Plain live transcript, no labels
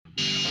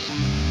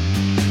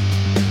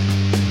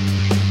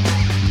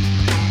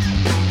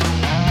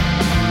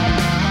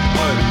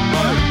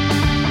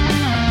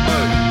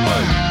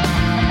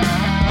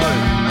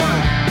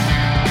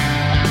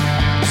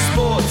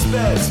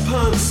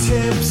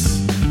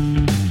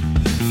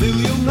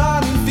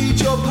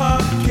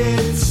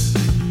kids.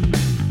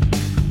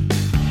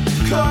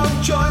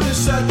 Come join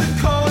us at the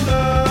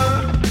corner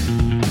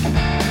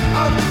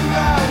of the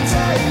round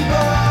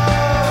table.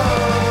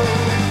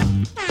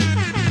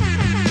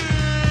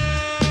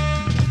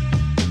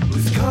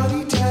 With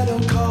Connie, Ted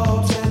and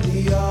Cobbs and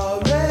the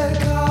Oracle.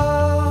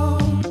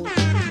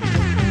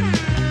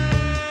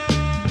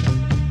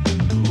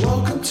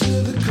 Welcome to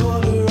the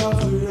corner of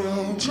the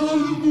round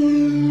table.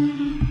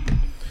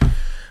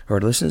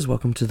 Alright listeners,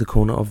 welcome to the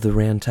corner of the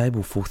round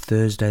table for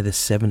Thursday the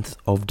 7th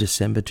of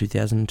December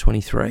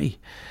 2023.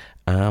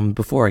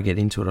 Before I get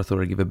into it, I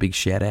thought I'd give a big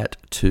shout out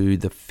to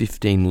the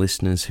 15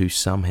 listeners who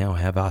somehow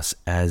have us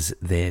as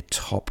their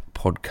top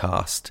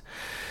podcast.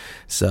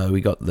 So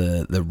we got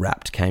the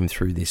Wrapped came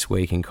through this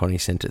week and Connie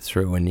sent it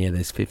through, and yeah,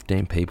 there's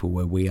 15 people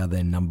where we are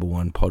their number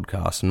one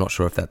podcast. I'm not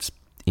sure if that's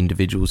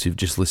individuals who've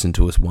just listened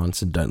to us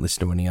once and don't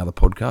listen to any other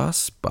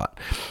podcasts, but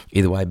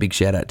either way, big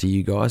shout out to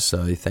you guys,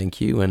 so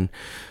thank you, and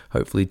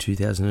hopefully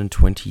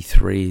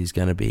 2023 is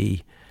going to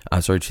be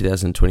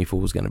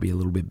 2024 is going to be a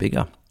little bit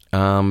bigger.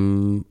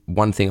 One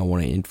thing I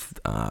want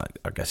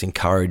to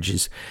encourage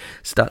is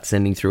start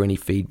sending through any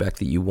feedback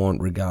that you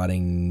want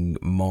regarding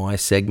my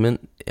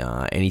segment,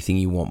 anything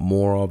you want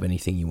more of,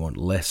 anything you want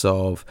less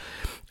of,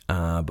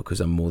 because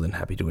I'm more than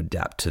happy to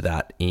adapt to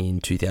that in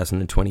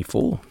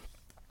 2024.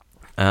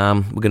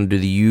 We're going to do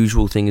the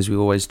usual thing as we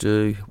always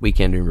do,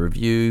 weekend in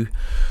review,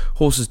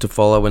 horses to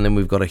follow, and then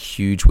we've got a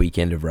huge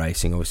weekend of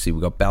racing. Obviously,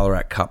 we've got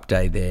Ballarat Cup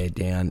Day there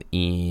down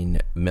in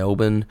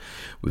Melbourne.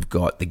 We've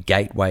got the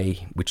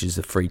Gateway, which is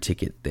a free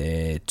ticket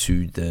there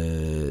to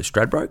the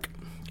Stradbroke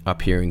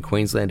up here in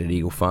Queensland at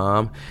Eagle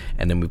Farm.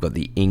 And then we've got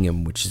the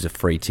Ingham, which is a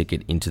free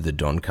ticket into the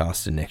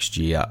Doncaster next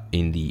year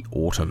in the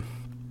autumn,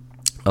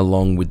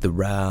 along with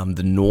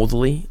the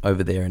Northerly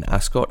over there in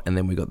Ascot. And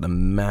then we've got the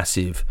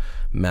massive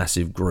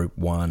Group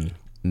 1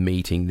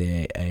 meeting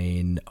there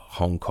in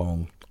Hong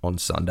Kong on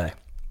Sunday.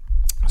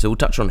 So we'll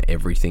touch on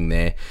everything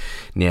there.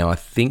 Now, I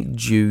think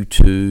due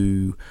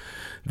to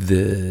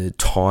the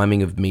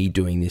timing of me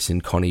doing this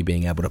and Connie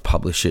being able to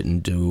publish it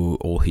and do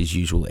all his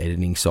usual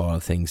editing side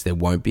of things, there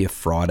won't be a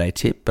Friday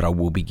tip, but I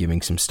will be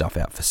giving some stuff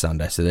out for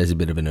Sunday. So there's a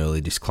bit of an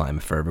early disclaimer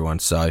for everyone.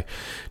 So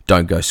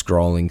don't go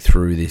scrolling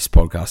through this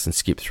podcast and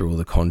skip through all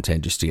the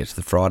content just to get to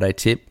the Friday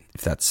tip, if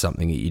that's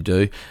something that you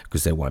do,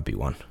 because there won't be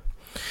one.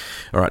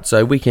 All right,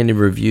 so weekend in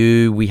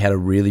review, we had a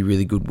really,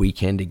 really good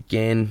weekend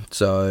again.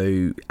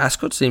 So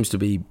Ascot seems to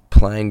be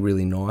playing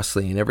really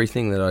nicely, and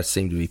everything that I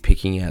seem to be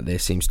picking out there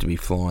seems to be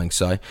flying.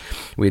 So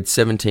we had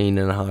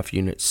 17.5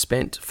 units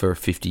spent for a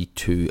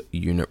 52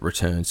 unit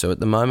return. So at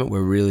the moment,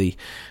 we're really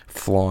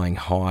flying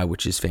high,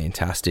 which is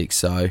fantastic.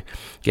 So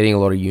getting a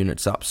lot of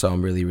units up, so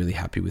I'm really, really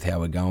happy with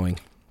how we're going.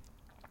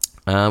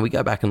 We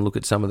go back and look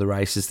at some of the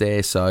races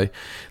there. So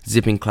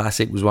Zipping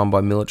Classic was won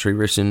by Military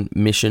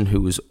Mission,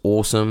 who was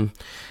awesome.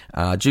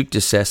 Duke de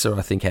Sessa,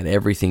 I think, had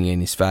everything in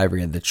his favour.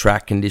 He had the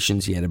track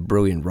conditions. He had a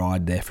brilliant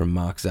ride there from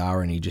Mark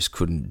Zahra, and he just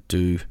couldn't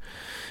do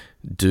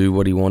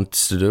what he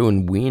wants to do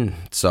and win.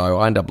 So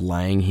I ended up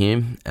laying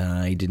him.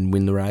 He didn't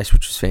win the race,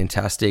 which was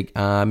fantastic.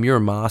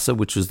 Muramasa,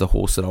 which was the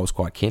horse that I was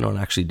quite keen on,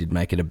 actually did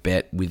make it a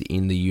bet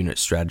within the unit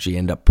strategy,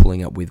 end up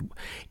pulling up with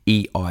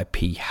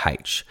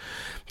EIPH.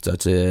 So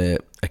it's a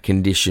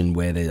condition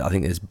where I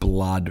think there's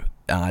blood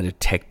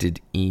detected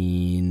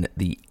in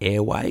the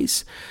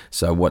airways.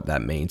 So what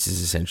that means is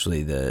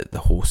essentially the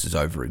horse is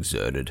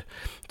overexerted.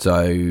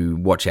 So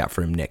watch out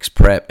for him next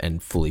prep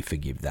and fully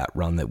forgive that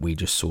run that we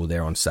just saw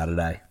there on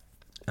Saturday.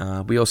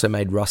 We also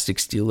made Rustic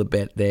Steel a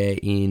bet there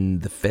in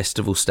the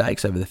Festival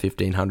Stakes over the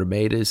 1,500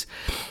 metres.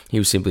 He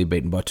was simply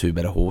beaten by two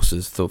better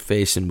horses. Thought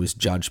Thorfearson was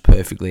judged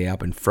perfectly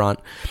up in front,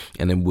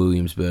 and then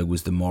Williamsburg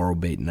was the moral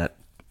beaten. That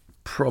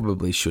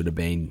probably should have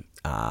been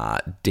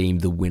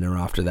deemed the winner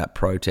after that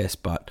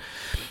protest, but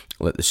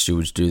let the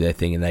stewards do their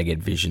thing and they get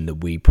vision that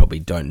we probably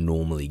don't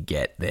normally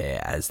get there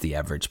as the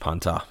average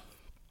punter.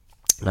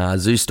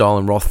 Zoustyle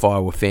and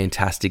Rothfire were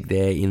fantastic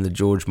there in the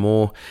George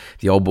Moore.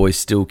 The old boys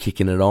still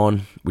kicking it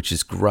on, which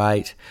is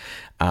great.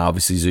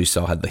 Obviously,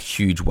 Zoustyle had the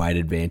huge weight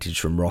advantage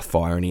from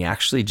Rothfire, and he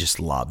actually just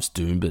loves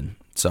Doomben.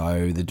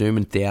 So the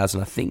Doomben 1000,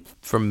 I think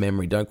from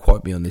memory, don't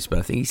quote me on this, but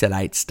I think he's had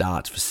 8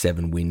 starts for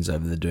 7 wins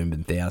over the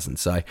Doomben 1000.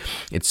 So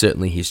it's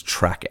certainly his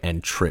track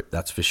and trip,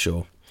 that's for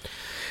sure.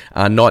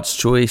 Knight's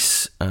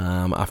Choice,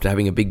 after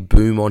having a big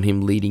boom on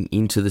him leading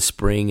into the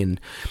spring,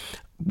 and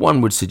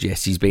one would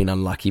suggest he's been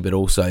unlucky, but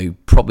also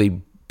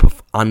probably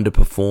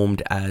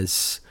underperformed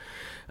as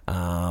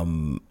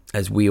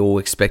we all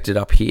expected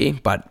up here.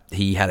 But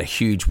he had a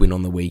huge win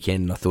on the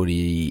weekend, and I thought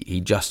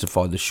he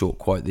justified the short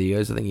quote that he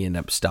goes. I think he ended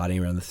up starting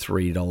around the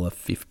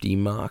 $3.50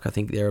 mark, I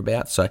think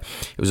thereabouts. So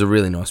it was a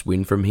really nice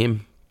win from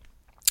him.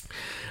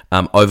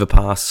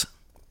 Overpass,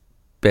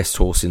 best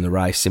horse in the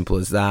race, simple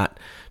as that.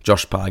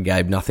 Josh Parr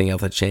gave nothing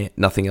else a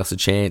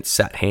chance,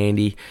 sat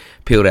handy,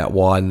 peeled out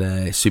wide in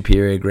the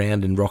superior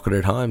ground and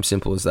rocketed home,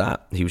 simple as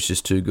that. He was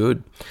just too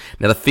good.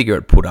 Now the figure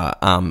it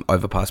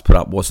Overpass put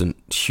up wasn't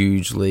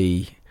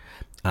hugely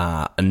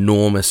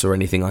enormous or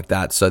anything like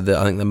that. So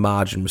I think the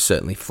margin was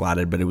certainly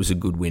flattered, but it was a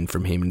good win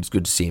from him, and it's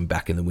good to see him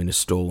back in the winner's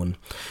stall. And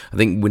I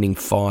think winning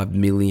 $5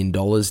 million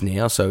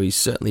now, so he's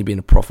certainly been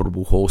a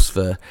profitable horse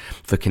for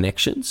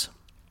Connections.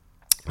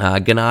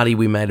 Gennady,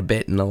 we made a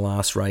bet in the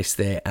last race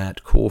there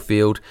at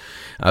Caulfield.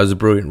 It was a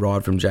brilliant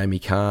ride from Jamie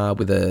Carr,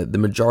 with the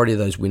majority of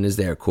those winners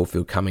there at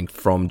Caulfield coming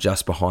from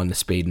just behind the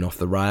speed and off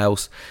the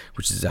rails,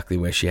 which is exactly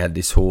where she had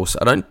this horse.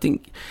 I don't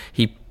think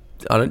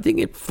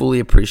it fully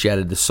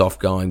appreciated the soft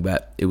going,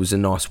 but it was a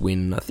nice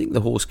win. I think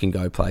the horse can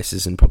go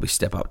places and probably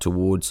step up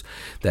towards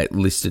that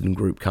listed and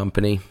group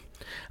company.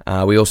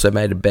 We also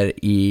made a bet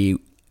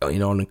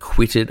on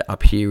Acquitted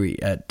up here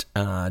at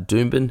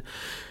Doomben.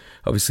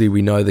 Obviously,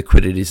 we know the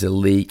Acquitted is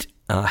elite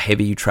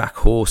heavy track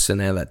horse, and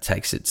now that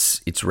takes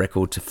its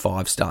record to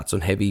 5 starts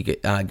on heavy,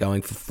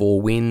 going for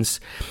 4 wins.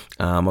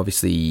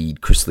 Obviously,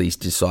 Chris Lee's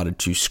decided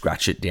to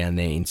scratch it down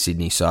there in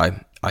Sydney, so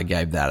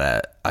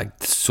I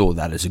saw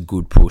that as a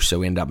good push, so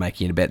we ended up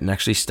making a bet and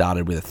actually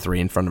started with a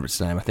 3 in front of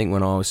its name. I think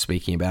when I was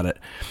speaking about it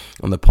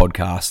on the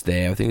podcast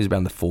there, I think it was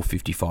around the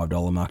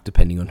 $455 mark,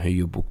 depending on who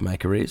your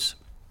bookmaker is.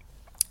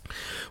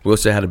 We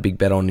also had a big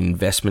bet on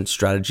investment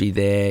strategy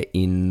there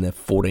in the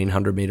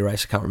 1400 metre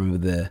race. I can't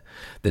remember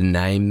the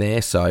name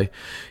there, so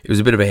it was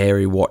a bit of a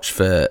hairy watch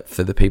for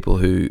the people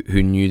who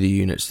knew the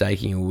unit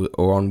staking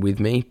or on with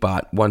me.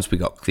 But once we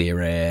got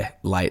clear air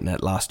late in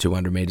that last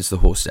 200 metres, the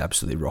horse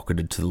absolutely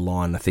rocketed to the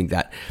line. I think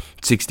that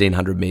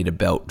 1600 metre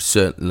belt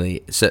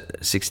certainly,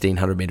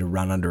 1600 metre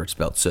run under its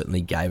belt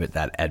certainly gave it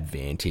that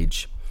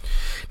advantage.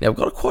 Now, we've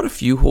got quite a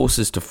few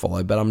horses to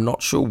follow, but I'm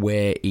not sure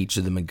where each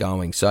of them are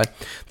going. So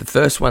the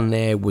first one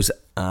there was,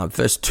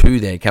 first 2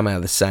 there come out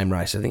of the same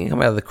race. I think they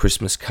come out of the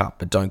Christmas Cup,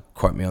 but don't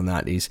quote me on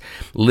that, is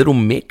Little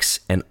Mix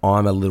and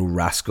I'm a Little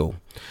Rascal.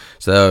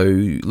 So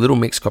Little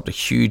Mix copped a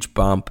huge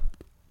bump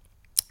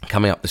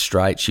coming up the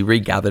straight. She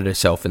regathered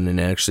herself and then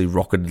actually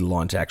rocketed the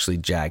line to actually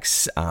jag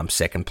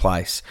second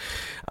place.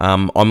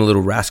 I'm a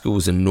Little Rascal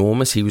was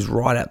enormous. He was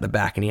right out the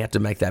back and he had to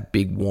make that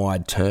big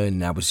wide turn.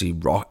 Now he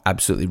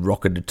absolutely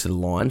rocketed to the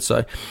line.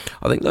 So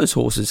I think those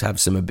horses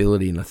have some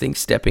ability, and I think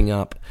stepping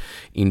up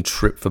in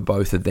trip for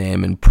both of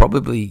them and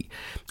probably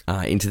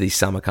into these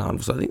summer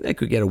carnivals, I think they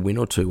could get a win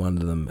or 2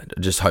 under them.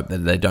 I just hope that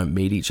they don't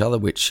meet each other,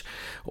 which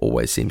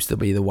always seems to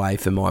be the way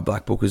for my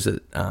black bookers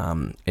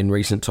in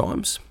recent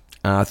times.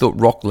 I thought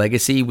Rock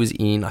Legacy was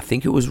in, I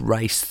think it was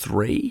race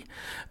 3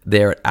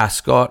 there at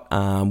Ascot,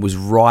 was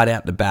right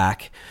out the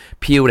back,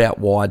 peeled out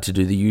wide to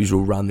do the usual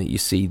run that you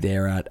see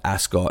there at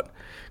Ascot,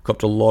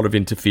 copped a lot of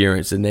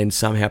interference and then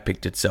somehow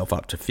picked itself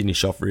up to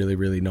finish off really,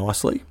 really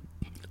nicely.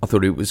 I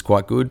thought it was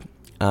quite good.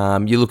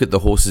 You look at the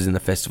horses in the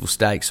Festival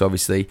Stakes,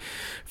 obviously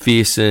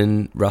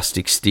Fearson,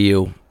 Rustic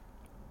Steel,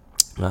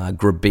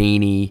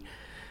 Grabini,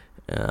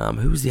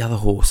 who was the other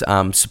horse?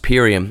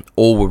 Superior,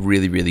 all were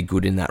really, really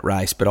good in that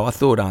race. But I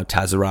thought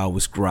Tazaral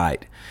was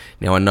great.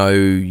 Now, I know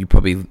you're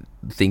probably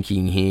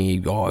thinking here,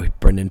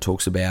 Brendan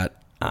talks about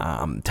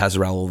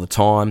Tazaral all the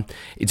time.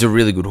 It's a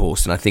really good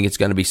horse, and I think it's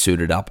going to be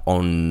suited up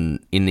in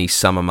these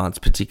summer months,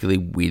 particularly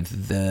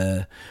with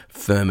the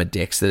firmer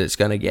decks that it's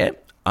going to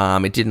get.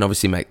 It didn't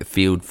obviously make the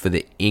field for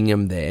the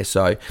Ingham there,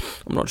 so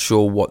I'm not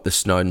sure what the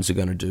Snowdens are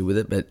going to do with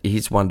it, but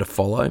he's one to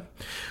follow.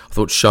 I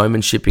thought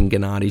Showmanship in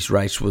Gennady's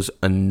race was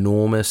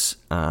enormous.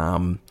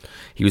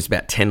 He was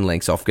about 10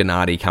 lengths off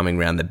Gennady coming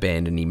around the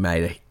bend, and he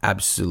made an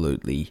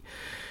absolutely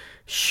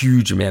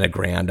huge amount of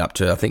ground up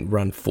to, I think,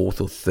 run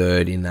 4th or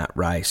 3rd in that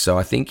race. So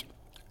I think,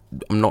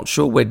 I'm not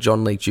sure where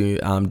John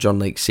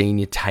Leake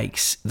Senior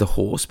takes the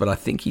horse, but I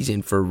think he's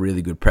in for a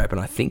really good prep,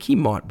 and I think he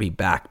might be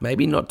back.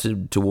 Maybe not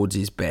towards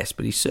his best,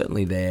 but he's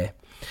certainly there.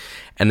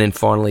 And then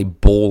finally,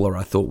 Baller,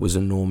 I thought was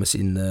enormous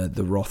in the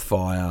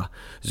Rothfire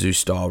Zoo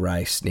style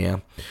race.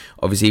 Now,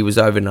 obviously, he was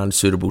over an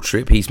unsuitable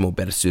trip. He's more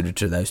better suited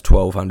to those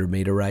 1,200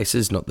 metre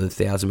races, not the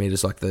 1,000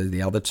 metres like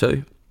the other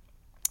 2.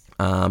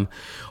 I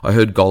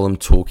heard Gollum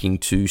talking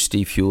to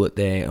Steve Hewlett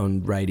there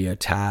on Radio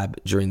Tab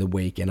during the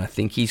week, and I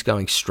think he's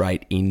going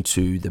straight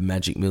into the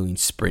Magic Million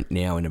Sprint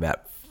now in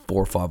about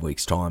 4 or 5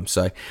 weeks' time.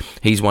 So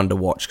he's one to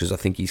watch because I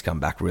think he's come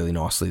back really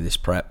nicely this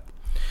prep.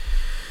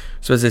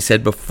 So as I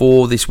said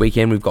before, this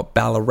weekend we've got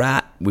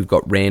Ballarat, we've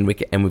got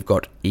Randwick, and we've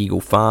got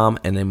Eagle Farm,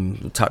 and then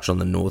we'll touch on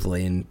the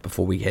Northerly End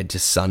before we head to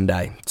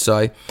Sunday.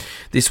 So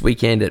this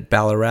weekend at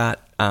Ballarat,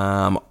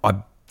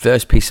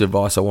 first piece of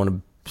advice I want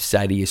to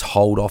say to you is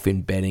hold off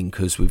in betting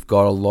because we've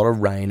got a lot of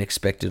rain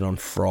expected on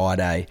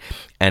Friday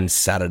and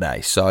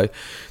Saturday. So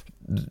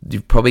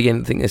you're probably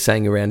going to think they're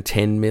saying around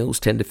 10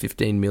 to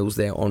 15 mils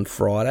there on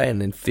Friday,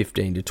 and then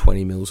 15 to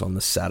 20 mils on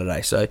the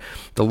Saturday. So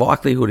the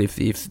likelihood, if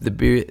the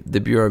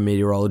Bureau of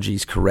Meteorology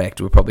is correct,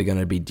 we're probably going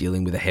to be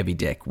dealing with a heavy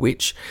deck,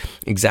 which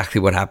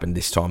exactly what happened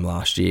this time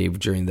last year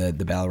during the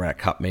Ballarat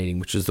Cup meeting,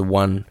 which was the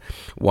one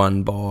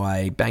won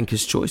by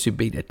Banker's Choice, who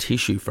beat a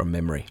Tissue from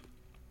memory.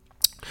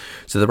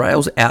 So the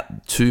rail's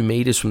out 2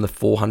 metres from the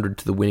 400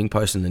 to the winning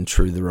post and then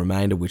through the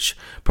remainder, which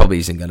probably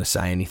isn't going to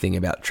say anything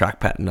about track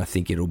pattern. I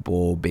think it'll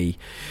all be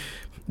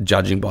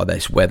judging by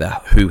this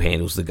weather who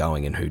handles the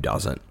going and who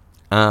doesn't.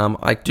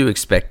 I do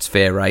expect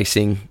fair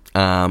racing.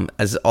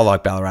 As I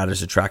like Ballarat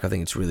as a track, I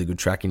think it's a really good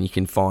track, and you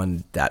can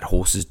find that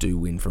horses do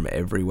win from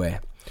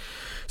everywhere.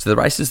 So the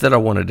races that I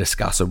want to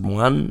discuss are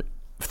 1,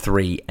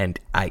 3, and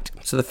 8.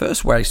 So the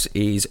first race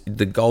is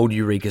the Gold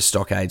Eureka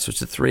Stockade. So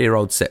it's a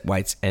 3-year-old set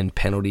weights and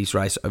penalties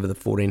race over the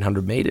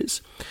 1400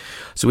 metres.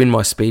 So in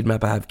my speed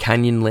map, I have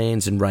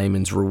Canyonlands and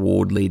Raymond's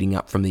Reward leading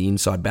up from the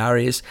inside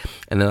barriers,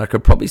 and then I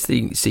could probably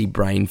see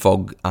Brain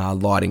Fog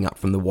lighting up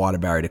from the wider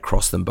barrier to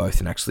cross them both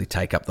and actually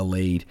take up the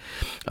lead.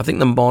 I think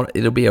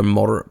it'll be a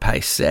moderate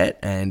pace set,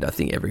 and I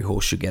think every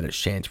horse should get its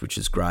chance, which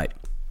is great.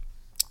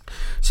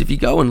 So if you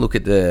go and look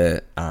at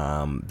the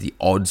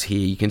odds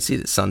here, you can see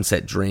that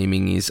Sunset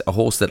Dreaming is a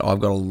horse that I've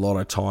got a lot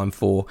of time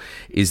for.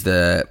 Is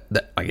the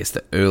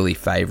early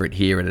favourite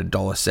here at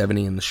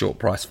 $1.70 and the short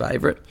price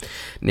favourite.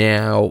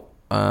 Now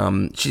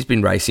she's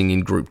been racing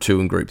in Group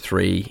 2 and Group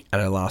 3 at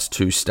her last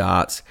 2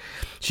 starts.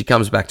 She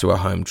comes back to her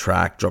home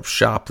track, drops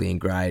sharply in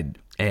grade.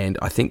 And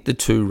I think the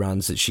 2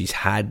 runs that she's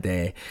had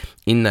there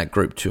in that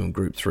Group 2 and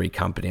Group 3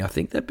 company, I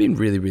think they've been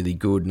really, really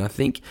good. And I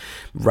think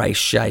race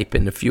shape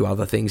and a few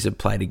other things have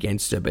played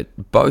against her.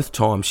 But both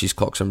times she's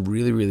clocked some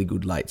really, really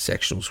good late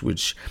sectionals,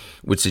 which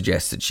would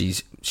suggest that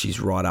she's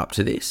right up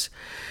to this.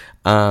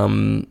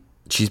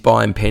 She's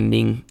by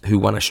Impending, who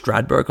won a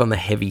Stradbroke on the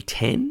heavy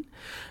 10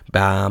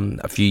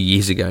 a few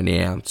years ago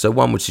now. So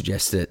one would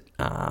suggest that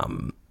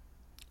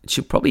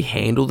she'll probably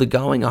handle the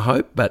going, I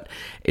hope. But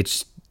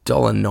it's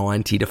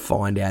 $1.90 to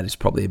find out is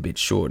probably a bit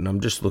short, and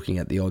I'm just looking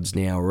at the odds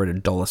now. We're at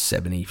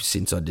 $1.70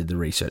 since I did the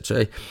research.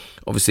 So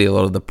obviously a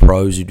lot of the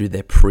pros who do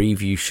their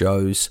preview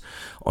shows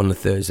on the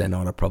Thursday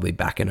night are probably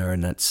backing her,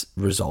 and that's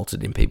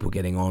resulted in people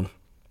getting on.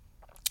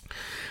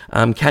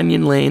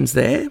 Canyonlands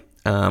there.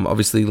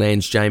 Obviously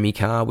lands Jamie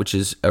Carr, which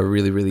is a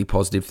really, really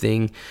positive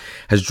thing.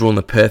 Has drawn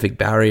the perfect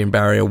barrier in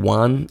Barrier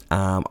 1.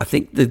 I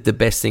think the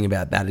best thing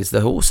about that is the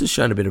horse has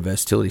shown a bit of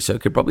versatility, so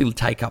it could probably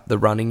take up the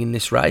running in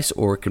this race,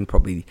 or it can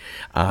probably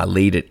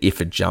lead it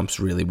if it jumps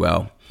really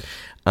well.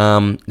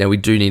 Now we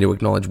do need to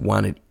acknowledge,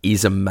 one, it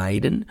is a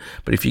maiden,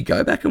 but if you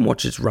go back and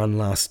watch its run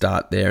last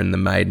start there in the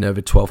maiden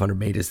over 1200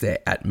 metres there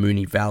at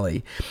Moonee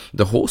Valley,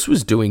 the horse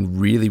was doing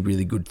really,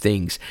 really good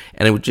things,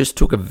 and it just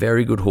took a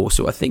very good horse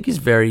who I think is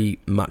very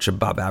much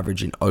above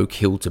average in Oak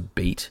Hill to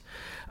beat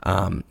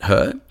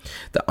her.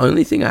 The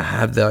only thing I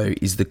have though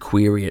is the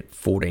query at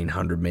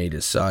 1400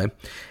 metres. So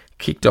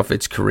kicked off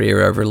its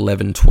career over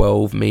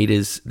 11-12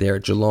 metres there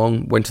at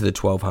Geelong, went to the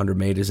 1200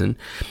 metres, and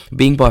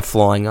being by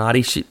Flying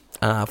Artie,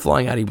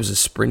 Flying Artie was a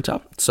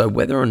sprinter, so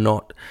whether or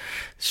not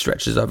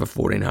stretches over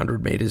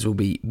 1400 metres will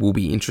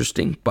be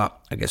interesting, but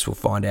I guess we'll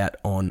find out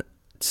on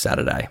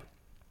Saturday.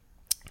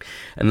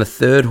 And the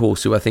third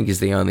horse, who I think is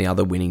the only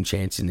other winning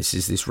chance in this,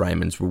 is this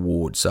Raymond's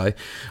Reward. So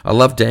I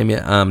love Dean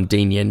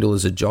Yendall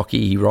as a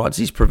jockey. He rides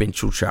his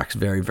provincial tracks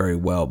very, very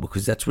well,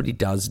 because that's what he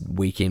does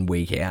week in,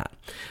 week out.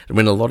 And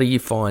when a lot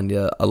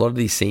of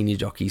these senior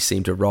jockeys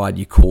seem to ride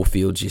your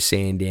Caulfields, your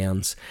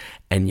Sandowns,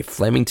 and your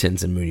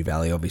Flemingtons and Moonee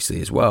Valley,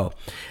 obviously, as well.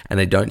 And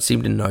they don't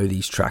seem to know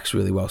these tracks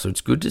really well. So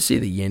it's good to see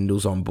that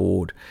Yendall's on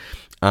board.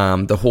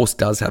 The horse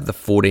does have the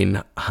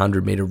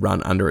 1400 metre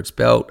run under its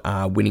belt,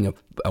 winning a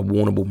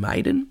Warrnambool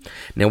maiden.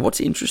 Now, what's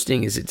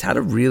interesting is it's had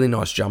a really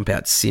nice jump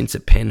out since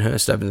at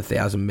Penhurst over the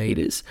 1000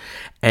 metres,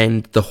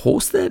 and the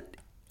horse that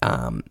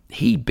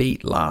he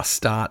beat last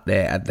start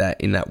there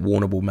in that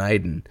Warrnambool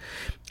maiden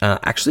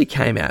actually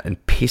came out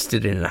and pissed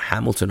it in a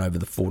Hamilton over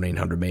the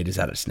 1400 metres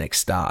at its next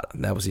start.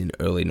 That was in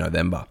early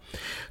November.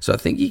 So I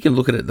think you can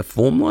look at it. The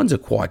form lines are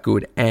quite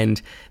good,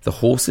 and the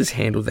horses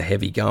handled the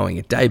heavy going.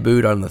 It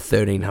debuted on the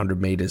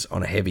 1300 metres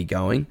on a heavy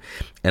going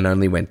and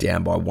only went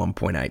down by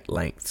 1.8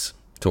 lengths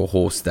to a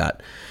horse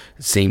that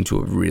seemed to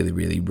have really,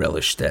 really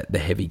relished the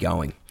heavy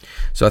going.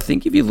 So I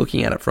think if you're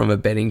looking at it from a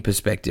betting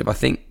perspective, I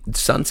think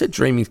Sunset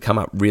Dreaming's come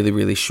up really,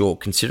 really short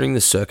considering the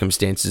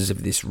circumstances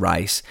of this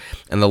race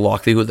and the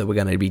likelihood that we're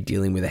going to be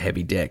dealing with a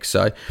heavy deck.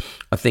 So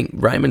I think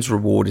Raymond's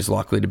Reward is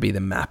likely to be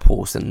the map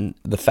horse, and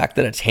the fact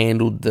that it's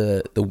handled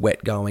the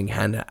wet going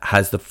and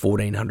has the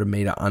 1400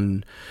 metre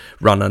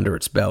run under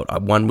its belt,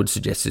 one would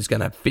suggest it's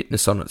going to have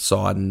fitness on its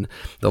side, and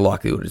the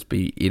likelihood is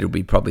it'll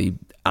be probably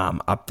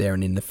up there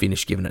and in the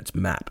finish given its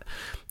map.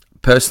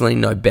 Personally,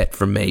 no bet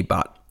from me,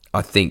 but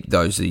I think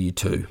those are your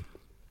two.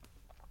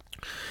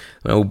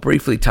 And I will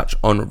briefly touch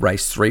on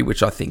race 3,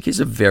 which I think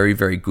is a very,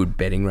 very good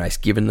betting race,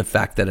 given the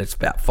fact that it's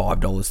about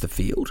 $5 to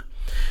field.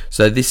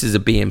 So this is a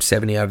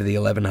BM70 over the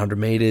 1100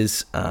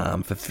 metres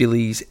for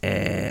fillies.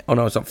 It's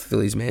not for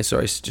fillies, mare,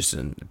 sorry, it's just a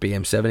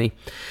BM70.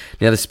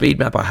 Now the speed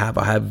map I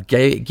have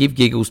Give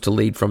Giggles to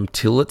lead from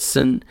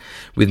Tillotson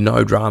with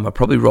no drama,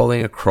 probably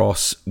rolling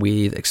across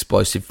with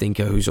Explosive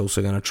Thinker, who's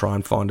also going to try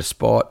and find a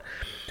spot.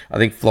 I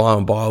think Fly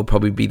On By will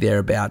probably be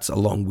thereabouts,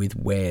 along with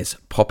Where's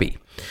Poppy.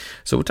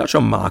 So we'll touch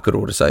on market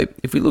order. So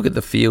if we look at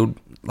the field,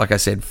 like I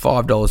said,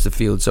 $5 to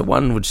field. So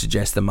one would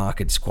suggest the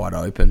market's quite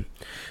open.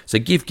 So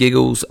Give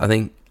Giggles, I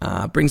think,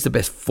 brings the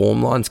best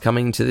form lines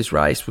coming into this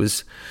race.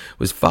 Was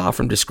far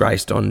from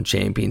disgraced on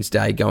Champions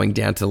Day, going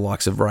down to the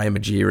likes of Ray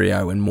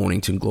Magerio and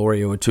Mornington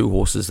Glory, who are two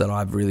horses that I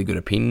have really good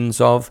opinions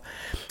of.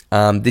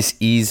 This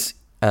is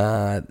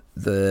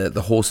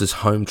the horse's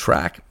home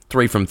track,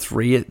 3 from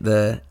 3 at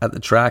the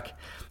track,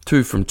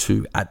 2 from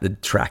 2 at the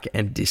track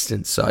and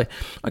distance. So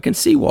I can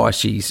see why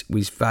she's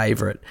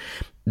favourite.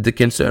 The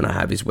concern I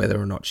have is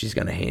whether or not she's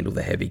going to handle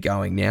the heavy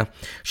going. Now,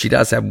 she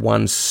does have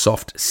one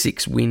soft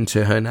 6 win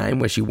to her name,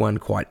 where she won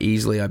quite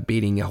easily by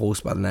beating a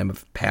horse by the name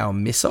of Power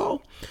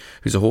Missile,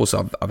 who's a horse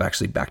I've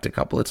actually backed a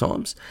couple of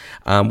times.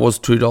 Was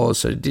 $2,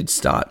 so it did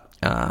start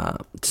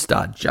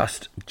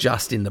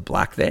just in the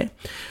black there.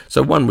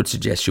 So one would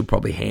suggest she'll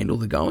probably handle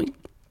the going.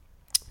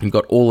 You've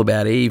got All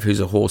About Eve,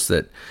 who's a horse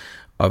that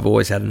I've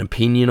always had an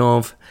opinion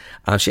of.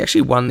 She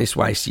actually won this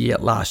race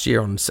last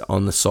year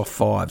on the soft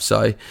 5. So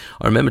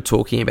I remember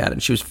talking about it,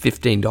 and she was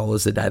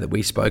 $15 the day that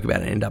we spoke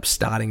about it. Ended up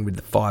starting with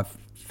the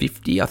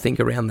 550, I think,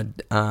 around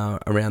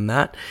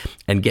that,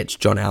 and gets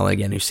John Allen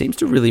again, who seems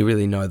to really,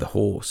 really know the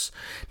horse.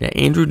 Now,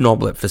 Andrew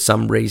Noblet, for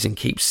some reason,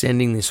 keeps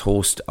sending this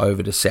horse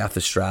over to South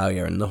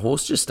Australia, and the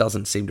horse just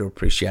doesn't seem to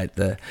appreciate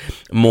the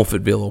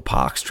Morphettville or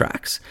Parkes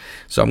tracks.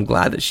 So I'm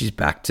glad that she's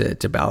back to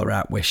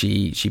Ballarat, where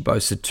she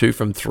boasts a 2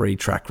 from 3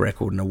 track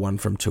record and a 1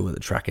 from 2 at the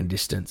track and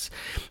distance.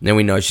 Now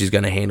we know she's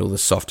going to handle the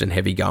soft and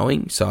heavy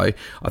going, so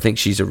I think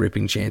she's a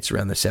ripping chance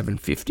around the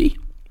 750.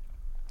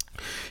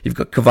 You've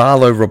got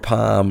Cavallo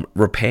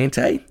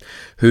Rapante,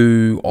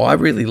 who I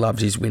really loved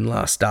his win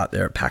last start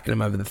there at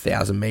Pakenham over the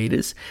 1,000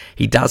 metres.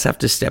 He does have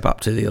to step up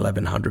to the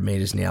 1,100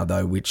 metres now,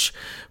 though, which,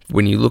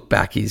 when you look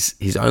back, his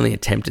only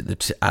attempt at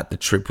the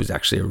trip was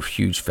actually a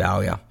huge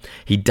failure.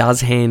 He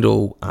does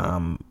handle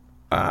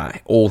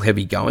all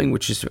heavy going,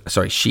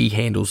 she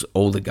handles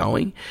all the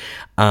going,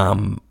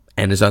 and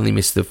has only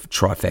missed the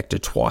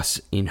trifecta twice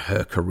in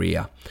her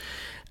career.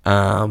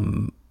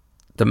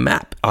 The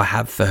map I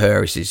have for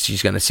her is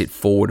she's going to sit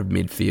forward of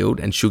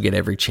midfield and she'll get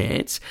every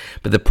chance.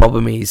 But the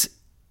problem is,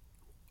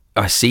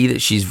 I see that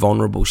she's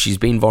vulnerable. She's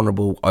been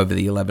vulnerable over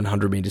the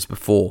 1,100 metres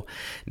before.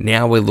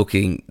 Now we're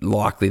looking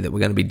likely that we're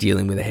going to be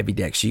dealing with a heavy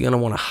deck. So you're going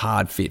to want a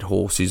hard fit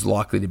horse who's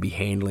likely to be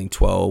handling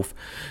 12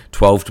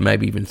 to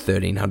maybe even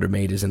 1,300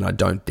 metres. And I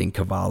don't think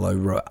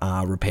Cavallo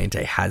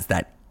Rapante has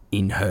that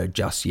in her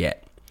just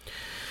yet.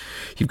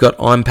 You've got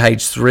I'm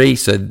Page 3,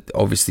 so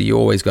obviously you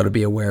always got to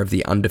be aware of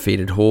the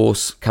undefeated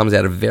horse. Comes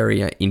out of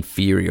very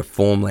inferior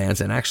formlands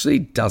and actually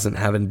doesn't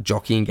have a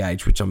jockey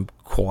engage, which I'm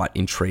quite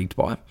intrigued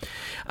by.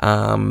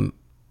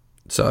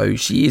 So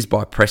she is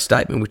by press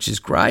statement, which is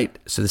great.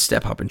 So the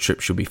step up and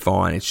trip should be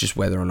fine. It's just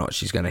whether or not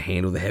she's going to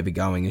handle the heavy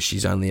going, as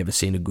she's only ever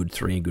seen a good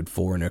 3 and good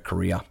 4 in her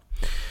career.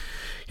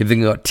 You've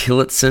then got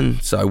Tillotson,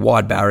 so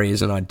wide barrier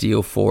isn't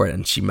ideal for it,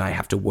 and she may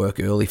have to work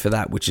early for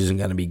that, which isn't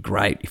going to be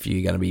great if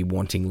you're going to be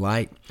wanting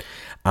late.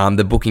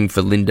 The booking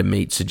for Linda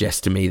Meat suggests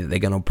to me that they're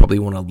going to probably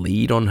want to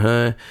lead on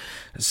her.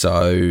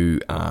 So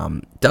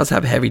does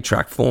have heavy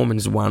track form and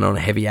has won on a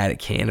heavy 8 at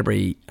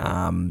Canterbury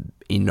in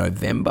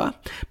November,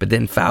 but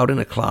then failed in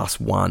a Class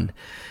 1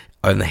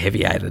 on the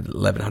heavy 8 at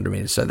 1,100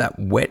 metres. So that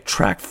wet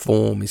track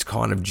form is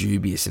kind of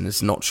dubious, and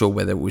it's not sure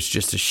whether it was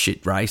just a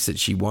shit race that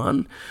she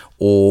won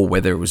or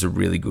whether it was a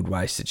really good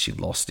race that she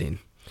lost in.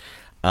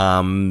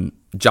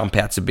 Jump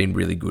outs have been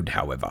really good,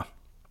 however.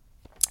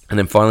 And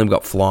then finally we've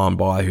got Fly On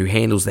By, who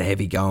handles the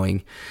heavy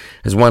going,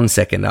 has 1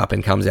 second up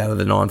and comes out of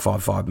the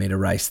 955 metre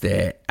race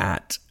there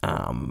at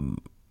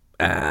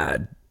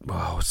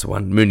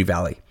Moonee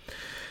Valley.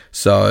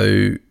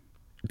 So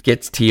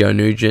gets Tio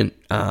Nugent,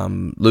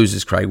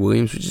 loses Craig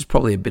Williams, which is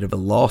probably a bit of a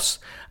loss.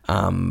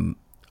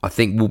 I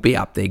think we'll be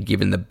up there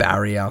given the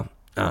barrier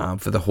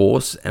for the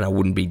horse, and I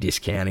wouldn't be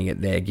discounting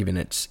it there given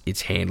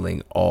its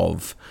handling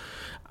of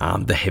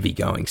the heavy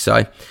going.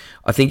 So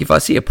I think if I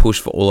see a push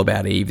for All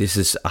About Eve, this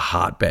is a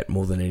hard bet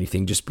more than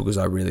anything, just because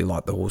I really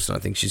like the horse and I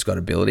think she's got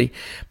ability.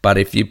 But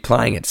if you're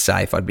playing it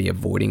safe, I'd be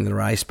avoiding the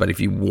race. But if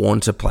you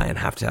want to play and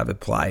have to have a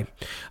play,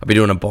 I'll be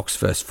doing a box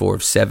first 4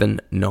 of 7,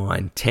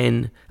 9,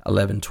 10,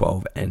 11,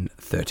 12, and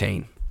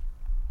 13.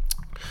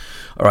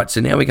 All right,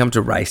 so now we come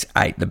to race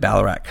 8, the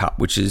Ballarat Cup,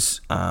 which is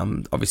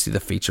obviously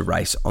the feature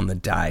race on the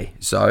day.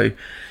 So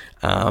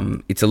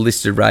it's a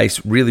listed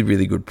race, really,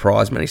 really good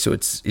prize money. So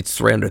it's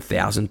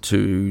 $300,000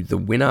 to the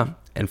winner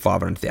and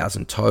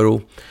 $500,000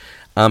 total.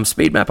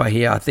 Speed mapper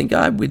here, I think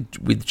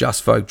with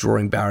Just Folk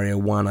drawing barrier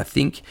 1, I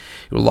think it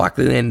will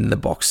likely land in the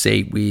box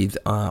seat with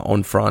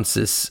On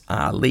Francis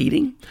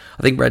leading.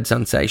 I think Red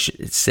Sun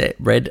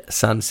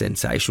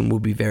Sensation will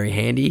be very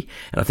handy,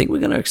 and I think we're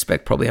going to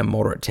expect probably a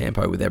moderate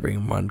tempo with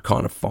everyone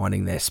kind of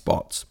finding their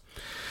spots.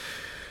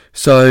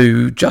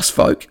 So Just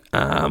Folk,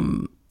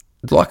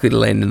 likely to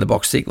land in the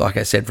box seat, like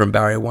I said, from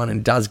barrier 1,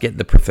 and does get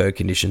the preferred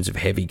conditions of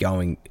heavy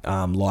going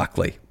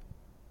likely.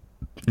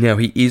 Now,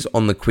 he is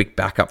on the quick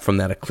backup from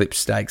that Eclipse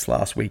Stakes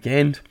last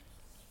weekend.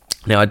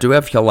 Now, I do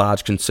have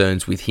large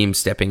concerns with him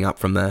stepping up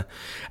from the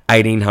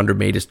 1,800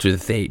 metres to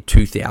the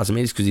 2,000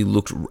 metres because he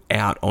looked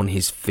out on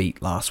his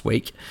feet last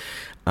week.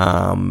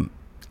 And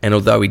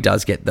although he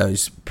does get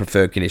those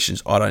preferred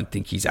conditions, I don't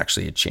think he's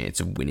actually a chance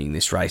of winning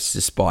this race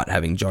despite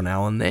having John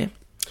Allen there.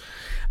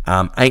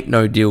 Ain't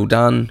No Deal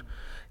Done.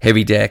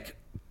 Heavy deck,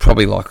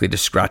 probably likely to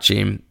scratch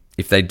him.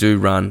 If they do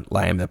run,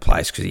 lay him in the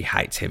place because he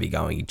hates heavy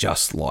going. He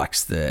just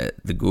likes the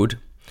good.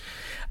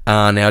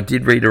 Now, I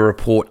did read a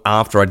report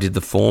after I did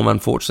the form,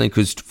 unfortunately,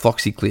 because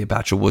Foxy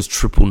Cleopatra was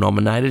triple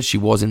nominated. She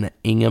was in the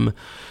Ingham,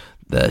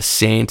 the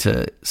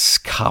Santa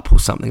Cup or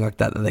something like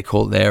that they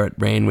call it there at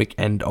Randwick,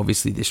 and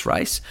obviously this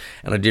race.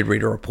 And I did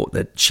read a report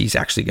that she's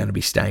actually going to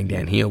be staying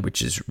down here,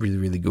 which is really,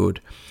 really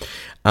good.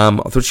 I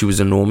thought she was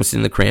enormous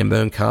in the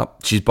Cranbourne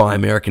Cup. She's by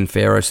American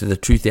Pharoah, so the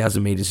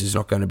 2,000 metres is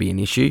not going to be an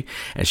issue.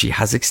 And she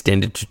has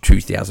extended to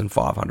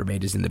 2,500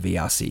 metres in the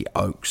VRC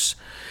Oaks.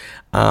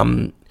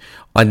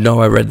 I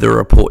know I read the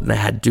report and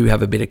they do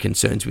have a bit of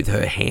concerns with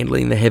her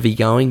handling the heavy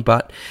going,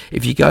 but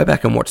if you go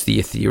back and watch the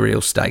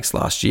Ethereal Stakes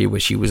last year where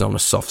she was on a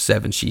soft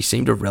 7, she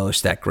seemed to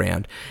relish that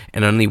ground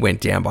and only went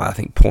down by, I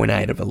think,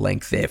 0.8 of a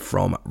length there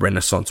from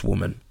Renaissance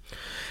Woman.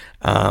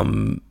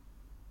 I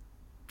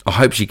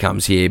hope she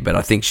comes here, but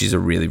I think she's a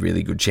really,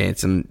 really good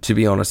chance. And to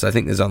be honest, I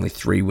think there's only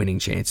 3 winning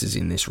chances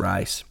in this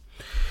race.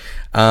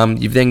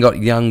 You've then got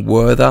Young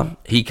Werther.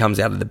 He comes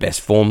out of the best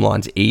form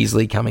lines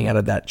easily, coming out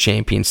of that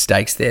Champion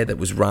Stakes there that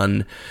was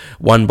won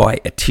by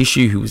a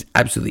Tissue who was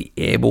absolutely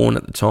airborne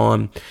at the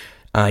time.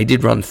 He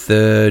did run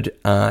third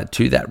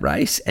to that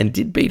race and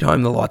did beat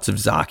home the likes of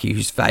Zaki,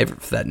 who's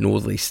favourite for that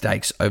Northerly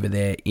Stakes over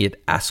there at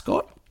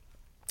Ascot.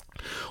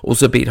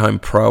 Also beat home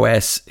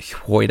Proas,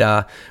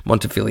 Hoida,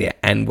 Montefilia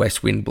and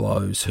West Wind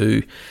Blows,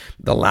 who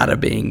the latter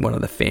being one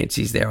of the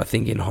fancies there, I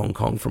think, in Hong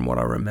Kong from what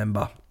I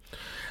remember.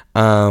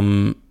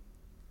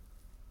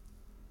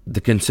 The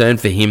concern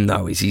for him,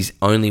 though, is he's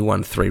only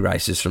won 3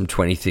 races from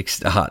 26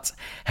 starts.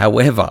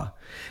 However,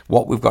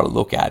 what we've got to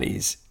look at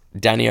is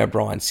Danny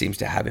O'Brien seems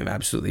to have him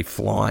absolutely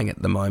flying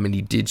at the moment.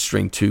 He did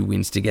string 2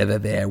 wins together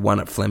there, one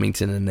at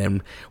Flemington and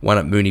then one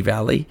at Moonee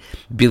Valley.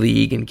 Billy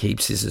Egan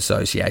keeps his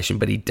association,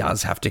 but he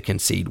does have to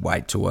concede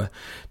weight to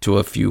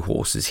a few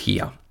horses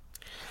here.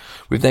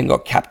 We've then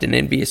got Captain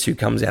Envious, who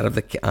comes out of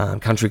the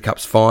Country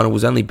Cups final,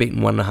 was only beaten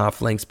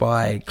 1.5 lengths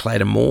by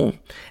Clayton Moore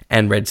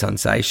and Red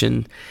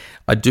Sensation.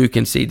 I do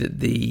concede that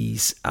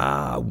these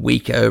are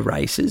weaker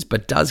races,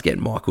 but does get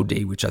Michael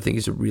D, which I think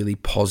is a really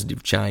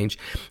positive change.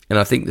 And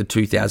I think the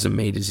 2,000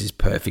 metres is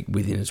perfect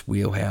within his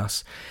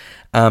wheelhouse.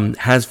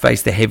 Has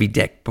faced the heavy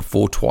deck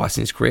before twice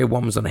in his career.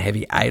 One was on a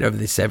heavy 8 over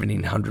the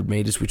 1,700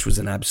 metres, which was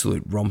an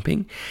absolute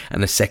romping.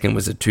 And the second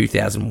was a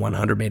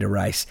 2,100 metre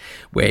race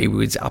where he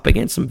was up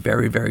against some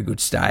very, very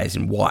good stayers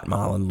in White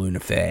Marlin,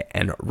 Luna Fair,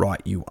 and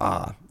Right You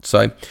Are.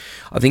 So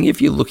I think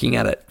if you're looking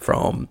at it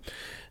from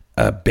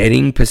a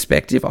betting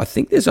perspective, I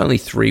think there's only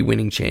 3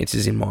 winning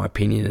chances in my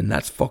opinion, and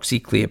that's Foxy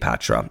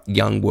Cleopatra,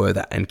 Young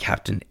Werther, and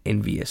Captain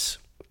Envious.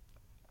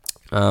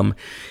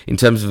 In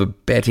terms of a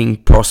betting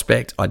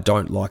prospect, I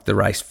don't like the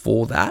race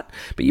for that,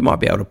 but you might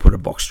be able to put a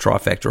box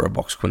trifecta or a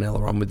box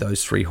quinella on with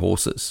those 3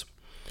 horses.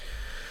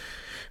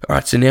 All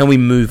right, so now we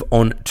move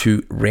on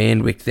to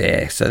Randwick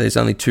there. So there's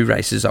only 2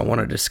 races I want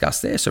to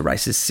discuss there, so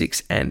races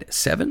 6 and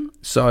 7.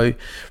 So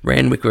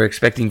Randwick, we're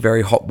expecting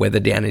very hot weather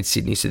down in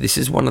Sydney, so this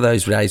is one of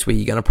those days where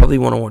you're going to probably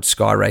want to watch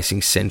Sky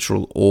Racing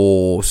Central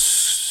or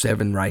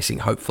 7 Racing,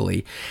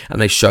 hopefully, and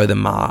they show the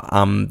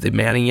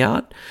mounting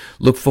yard.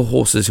 Look for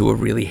horses who are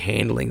really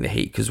handling the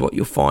heat, because what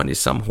you'll find is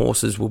some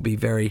horses will be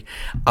very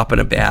up and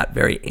about,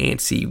 very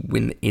antsy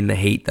when in the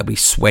heat. They'll be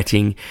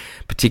sweating,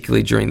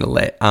 particularly during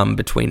the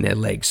between their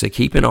legs. So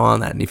keep an eye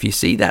on that, and if you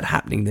see that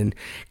happening, then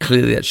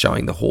clearly that's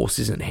showing the horse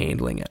isn't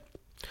handling it.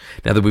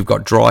 Now that we've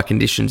got dry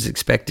conditions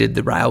expected,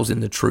 the rail's in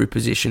the true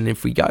position.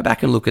 If we go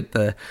back and look at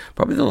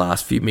probably the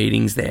last few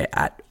meetings there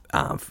at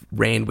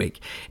Randwick,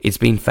 it's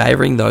been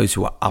favouring those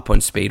who are up on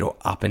speed or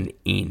up and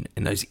in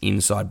those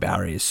inside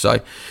barriers. So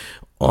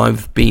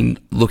I've been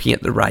looking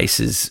at the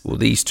races, or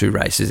these 2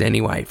 races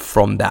anyway,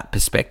 from that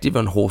perspective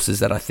on horses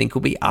that I think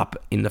will be up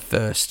in the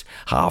first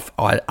half,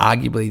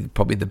 arguably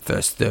probably the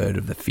first third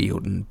of the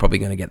field, and probably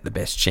going to get the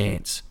best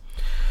chance.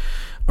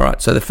 All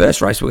right, so the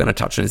first race we're going to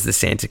touch on is the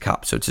Santa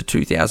Cup. So it's a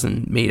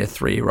 2,000 metre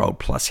 3-year-old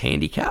plus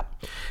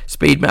handicap.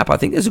 Speed map, I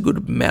think there's a good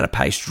amount of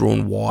pace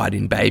drawn wide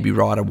in Baby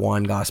Rider,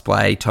 Wine Glass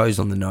Play, Toes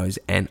on the Nose,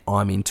 and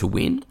I'm In to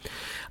Win.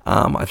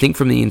 I think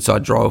from the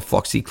inside draw,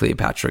 Foxy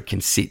Cleopatra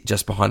can sit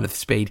just behind the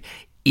speed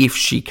if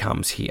she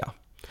comes here.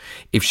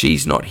 If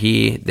she's not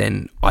here,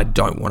 then I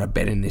don't want to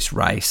bet in this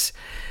race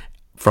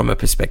from a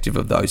perspective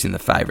of those in the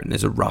favourite. And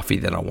there's a roughie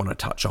that I want to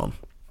touch on.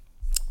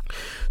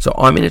 So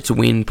I'm In It to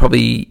Win,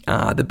 probably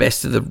the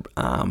best of the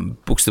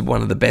books of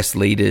one of the best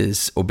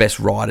leaders or best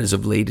riders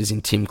of leaders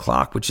in Tim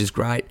Clark, which is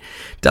great.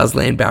 Does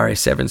land barrier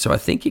 7, so I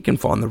think you can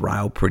find the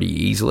rail pretty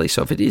easily.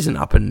 So if it is an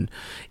up and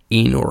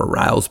in or a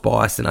rails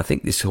bias, then I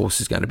think this horse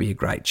is going to be a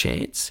great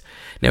chance.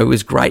 Now, it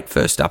was great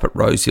first up at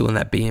Rosehill in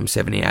that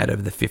BM78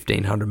 over the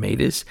 1,500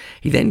 metres.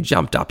 He then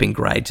jumped up in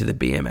grade to the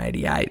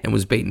BM88 and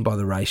was beaten by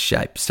the Race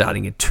Shape,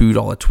 starting at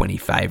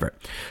 $2.20 favourite.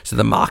 So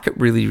the market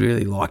really,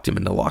 really liked him,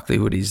 and the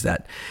likelihood is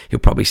that he'll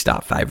probably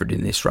start favourite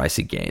in this race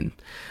again.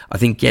 I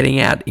think getting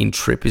out in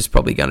trip is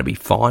probably going to be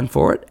fine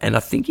for it, and I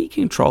think he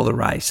can control the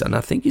race, and I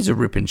think he's a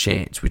ripping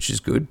chance, which is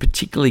good,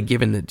 particularly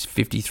given that it's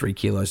 53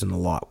 kilos in the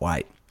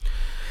lightweight.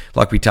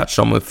 like we touched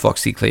on with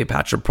Foxy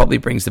Cleopatra, probably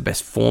brings the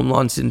best form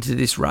lines into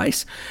this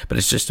race, but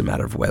it's just a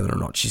matter of whether or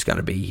not she's going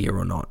to be here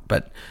or not.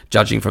 But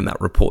judging from that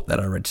report that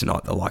I read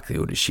tonight, the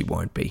likelihood is she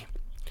won't be.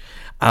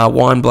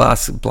 Wine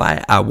Glass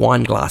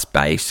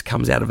Base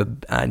comes out of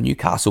a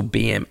Newcastle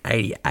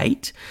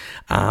BM88,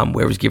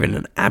 where it was given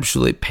an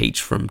absolute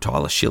peach from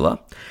Tyler Schiller.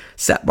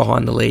 Sat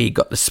behind the lead,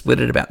 got the split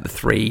at about the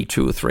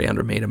 200 or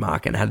 300 metre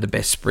mark, and had the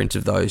best sprint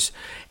of those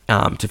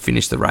to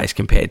finish the race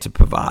compared to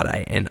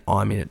Pavade, and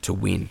I'm in it to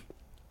win.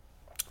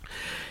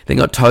 Then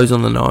got Toes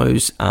on the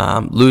Nose,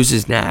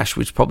 loses Nash,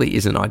 which probably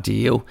isn't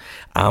ideal.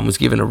 Was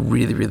given a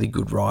really, really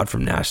good ride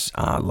from Nash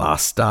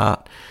last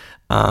start.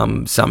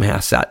 Somehow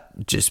sat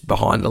just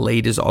behind the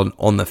leaders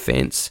on the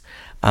fence.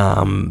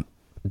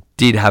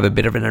 Did have a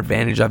bit of an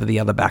advantage over the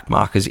other back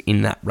markers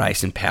in that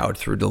race and powered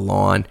through the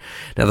line.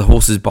 Now the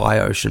horse is by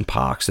Ocean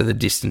Park, so the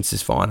distance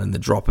is fine, and the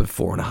drop of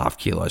 4.5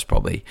 kilos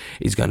probably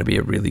is going to be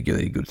a really,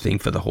 really good thing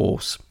for the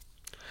horse.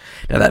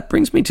 Now that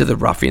brings me to the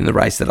roughie in the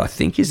race that I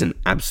think is an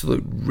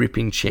absolute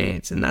ripping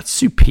chance, and that's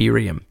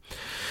Superium.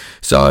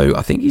 So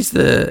I think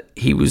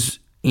he was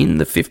in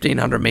the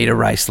 1,500 metre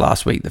race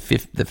last week,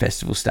 the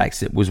Festival Stakes,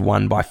 that was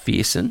won by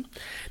Fearson.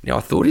 Now, I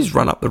thought his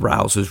run up the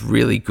rails was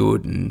really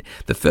good, and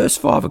the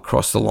first 5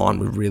 across the line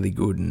were really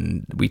good,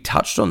 and we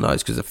touched on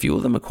those because a few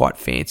of them are quite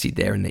fancied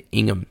there in the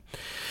Ingham.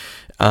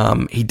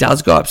 He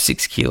does go up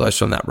 6 kilos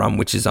from that run,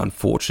 which is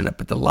unfortunate,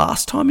 but the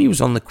last time he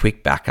was on the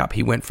quick backup,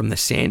 he went from the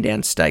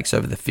Sandown Stakes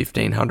over the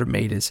 1,500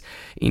 metres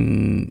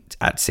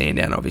at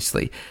Sandown,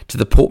 obviously, to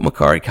the Port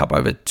Macquarie Cup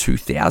over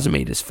 2,000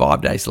 metres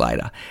 5 days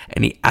later,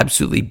 and he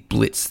absolutely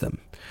blitzed them.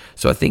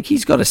 So I think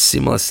he's got a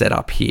similar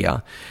setup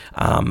here.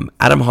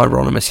 Adam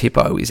Hieronymus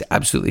Hippo is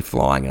absolutely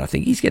flying, and I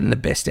think he's getting the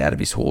best out of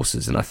his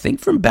horses, and I think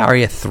from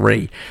barrier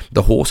 3,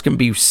 the horse can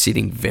be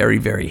sitting very,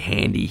 very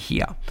handy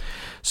here.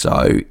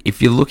 So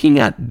if you're looking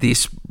at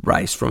this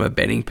race from a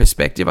betting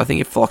perspective, I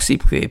think if Foxy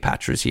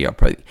Cleopatra is here,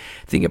 I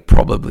think it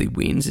probably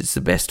wins. It's the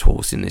best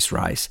horse in this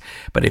race.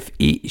 But if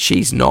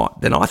she's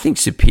not, then I think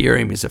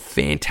Superium is a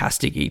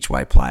fantastic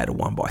each-way player to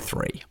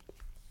 1x3.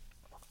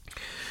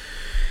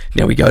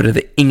 Now we go to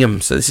the Ingham.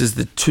 So this is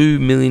the $2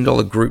 million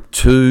Group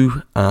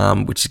 2,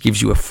 which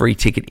gives you a free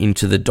ticket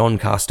into the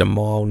Doncaster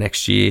Mile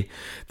next year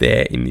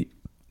there in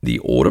the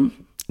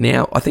autumn.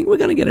 Now, I think we're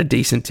going to get a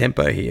decent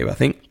tempo here. I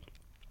think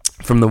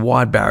from the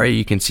wide barrier,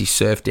 you can see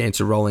Surf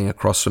Dancer rolling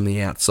across from the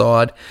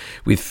outside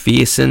with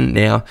Fearson.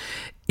 Now,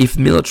 if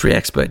Military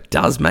Expert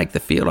does make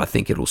the field, I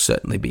think it'll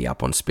certainly be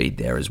up on speed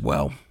there as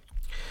well.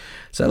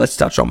 So let's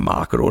touch on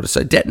market order.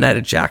 So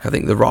Detonator Jack, I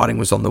think the writing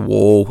was on the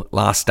wall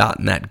last start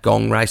in that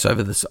gong race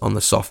on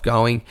the soft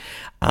going.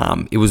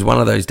 It was one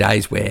of those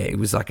days where it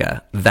was like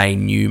a they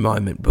knew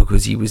moment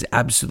because he was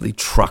absolutely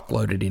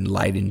truckloaded in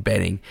late in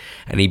betting,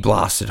 and he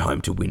blasted home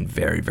to win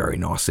very, very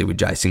nicely with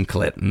Jason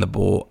Collette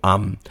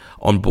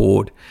on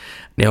board.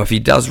 Now, if he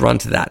does run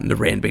to that and the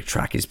Randwick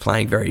track is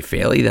playing very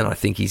fairly, then I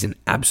think he's an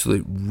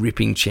absolute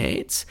ripping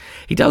chance.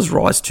 He does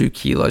rise 2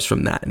 kilos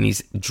from that, and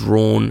he's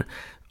drawn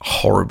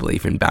horribly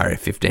from barrier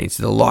 15,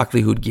 so the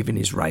likelihood given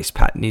his race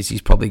pattern is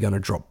he's probably going to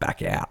drop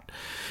back out,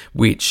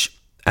 which,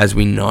 as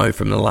we know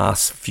from the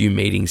last few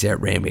meetings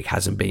at Randwick,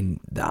 hasn't been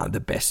the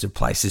best of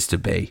places to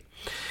be.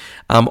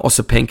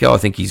 Osipenko, I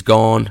think he's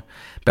gone.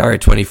 Barrier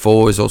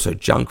 24 is also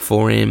junk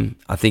for him.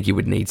 I think he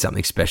would need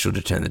something special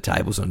to turn the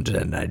tables on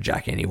Detonator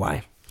Jack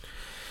anyway.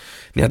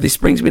 Now, this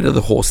brings me to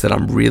the horse that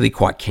I'm really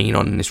quite keen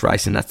on in this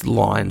race, and that's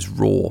Lions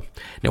Roar.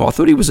 Now, I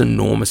thought he was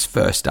enormous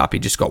first up. He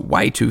just got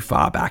way too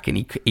far back, and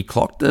he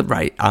clocked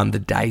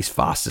the day's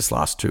fastest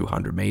last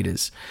 200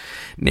 metres.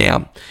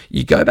 Now,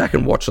 you go back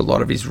and watch a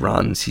lot of his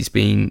runs. He's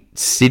been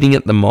sitting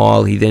at the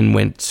mile. He then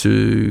went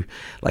to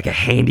like a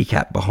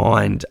handicap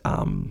behind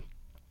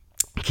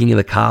King of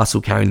the Castle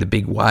carrying the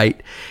big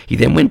weight. He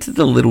then went to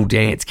the Little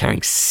Dance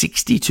carrying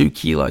 62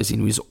 kilos,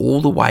 and he was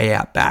all the way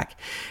out back,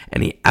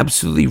 and he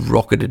absolutely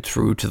rocketed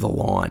through to the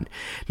line.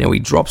 Now he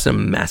drops a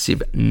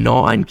massive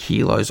 9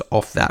 kilos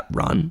off that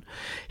run.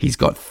 He's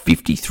got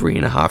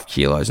 53.5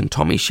 kilos, and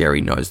Tommy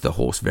Sherry knows the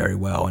horse very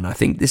well, and I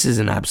think this is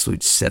an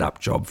absolute setup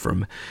job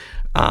from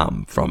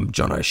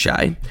John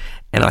O'Shea.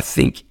 And I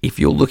think if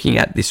you're looking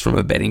at this from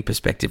a betting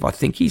perspective, I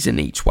think he's an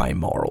each-way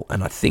moral,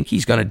 and I think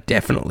he's going to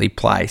definitely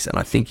place, and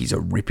I think he's a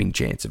ripping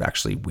chance of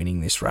actually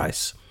winning this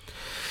race.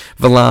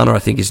 Valana, I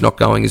think, is not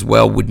going as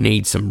well, would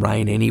need some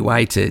rain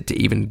anyway to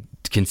even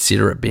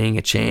consider it being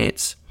a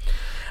chance.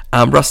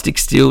 Rustic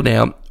Steel,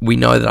 now, we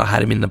know that I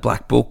had him in the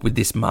black book with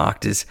this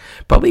marked as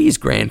probably his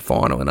grand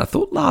final, and I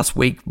thought last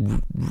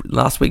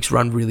week's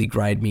run really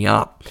graded me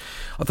up.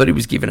 I thought he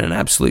was given an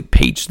absolute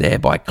peach there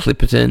by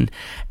Clipperton,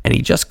 and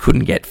he just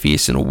couldn't get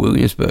Fearson or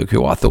Williamsburg,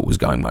 who I thought was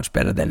going much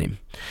better than him.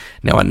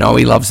 Now, I know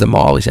he loves the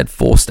mile. He's had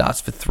 4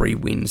 starts for 3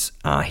 wins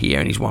here,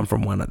 and he's 1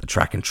 from 1 at the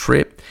track and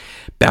trip.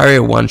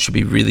 Barrier 1 should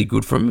be really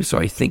good for him, so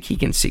I think he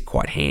can sit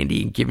quite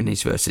handy given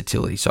his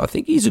versatility. So I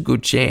think he's a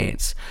good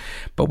chance,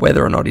 but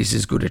whether or not he's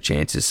as good a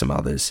chance as some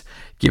others,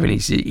 given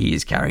he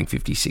is carrying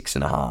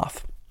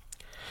 56.5.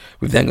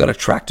 We've then got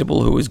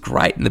Attractable, who was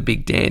great in the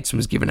big dance and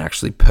was given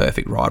actually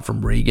perfect ride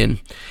from Regan.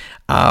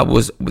 That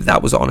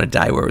was on a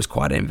day where it was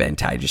quite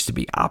advantageous to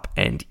be up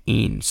and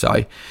in.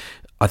 So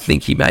I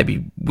think he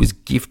maybe was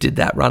gifted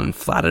that run and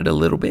flattered a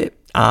little bit.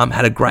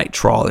 Had a great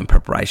trial in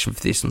preparation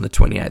for this on the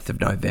 28th of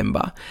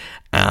November.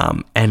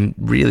 And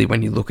really,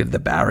 when you look at the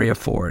barrier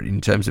for it, in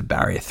terms of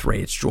barrier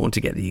 3, it's drawn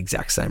to get the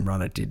exact same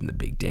run it did in the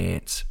big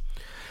dance.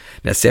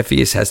 Now,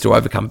 Cepheus has to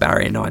overcome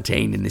barrier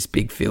 19 in this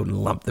big field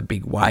and lump the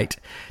big weight.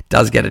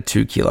 Does get a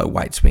 2 kilo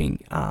weight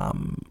swing,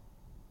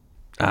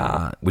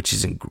 which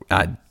is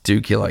a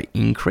 2 kilo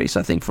increase,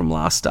 I think, from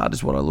last start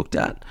is what I looked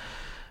at.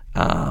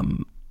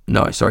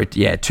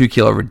 2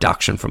 kilo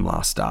reduction from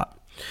last start.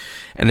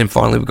 And then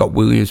finally, we've got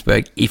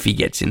Williamsburg. If he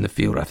gets in the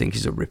field, I think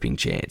is a ripping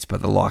chance.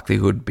 But the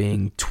likelihood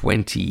being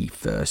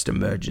 21st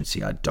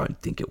emergency, I don't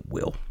think it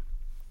will.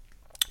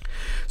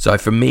 So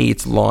for me,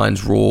 it's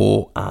Lions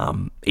Raw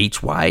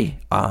each way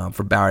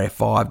for barrier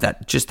 5.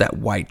 That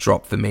weight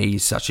drop for me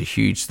is such a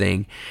huge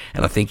thing.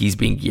 And I think he's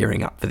been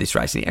gearing up for this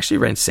race. And he actually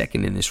ran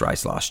second in this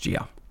race last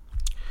year.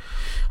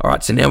 All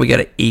right, so now we go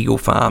to Eagle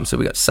Farm. So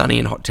we got sunny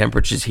and hot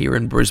temperatures here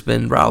in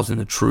Brisbane. Rails in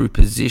the true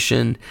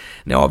position.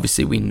 Now,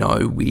 obviously, we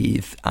know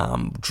with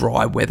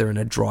dry weather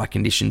and dry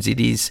conditions, it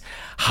is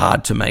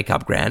hard to make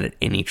up ground at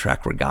any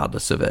track,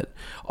 regardless of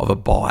a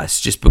bias,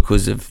 just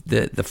because of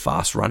the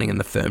fast running and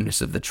the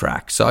firmness of the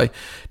track. So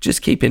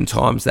just keep in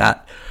times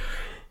that.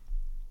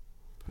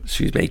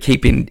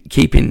 Keep in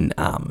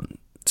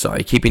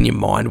your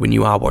mind when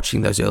you are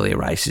watching those earlier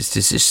races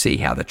to just see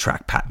how the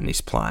track pattern is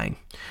playing.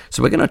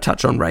 So we're going to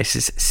touch on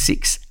races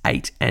 6,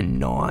 8, and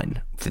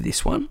 9 for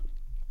this one.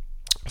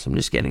 So I'm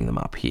just getting them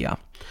up here.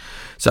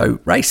 So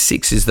race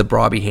 6 is the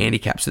Bribie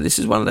Handicap. So this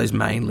is one of those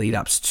main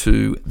lead-ups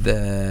to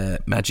the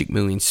Magic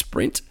Millions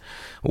Sprint,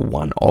 or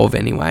one of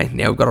anyway.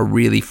 Now we've got a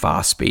really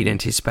fast speed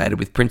anticipated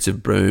with Prince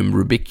of Boom,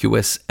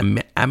 Rubiquous,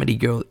 Amity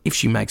Girl, if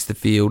she makes the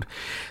field,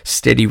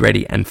 Steady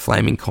Ready, and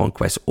Flaming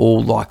Conquest,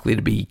 all likely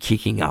to be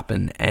kicking up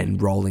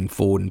and rolling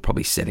forward and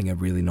probably setting a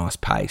really nice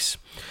pace.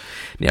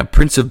 Now,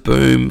 Prince of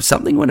Boom,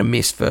 something went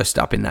amiss first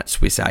up in that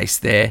Swiss Ace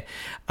there.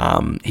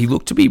 He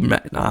looked to be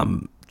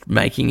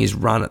making his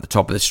run at the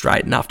top of the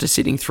straight, and after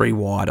sitting 3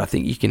 wide, I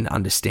think you can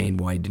understand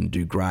why he didn't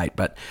do great.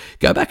 But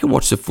go back and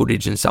watch the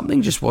footage, and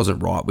something just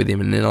wasn't right with him.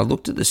 And then I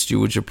looked at the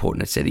steward's report,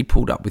 and it said he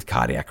pulled up with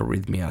cardiac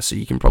arrhythmia, so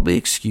you can probably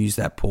excuse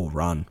that poor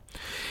run.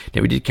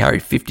 Now, he did carry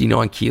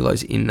 59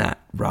 kilos in that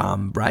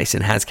race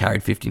and has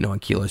carried 59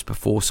 kilos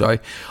before, so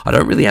I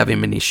don't really have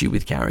him an issue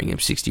with carrying him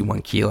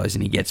 61 kilos,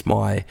 and he gets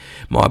my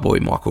boy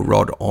Michael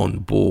Rod on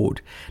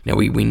board. Now,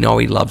 we know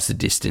he loves the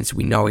distance,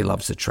 we know he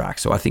loves the track,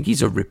 so I think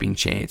he's a ripping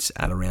chance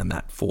at around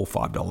that $4 or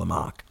 $5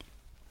 mark.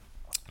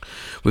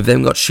 We've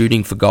then got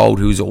Shooting for Gold,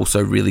 who's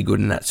also really good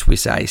in that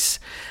Swiss Ace.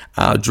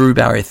 Drew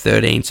barrier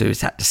 13, so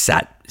he's had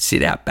to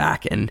sit out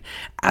back and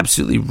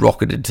absolutely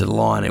rocketed to the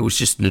line. It was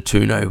just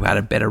Natuno who had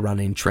a better run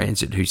in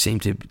transit, who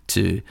seemed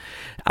to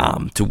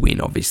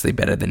win, obviously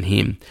better than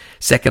him.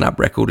 Second up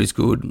record is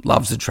good,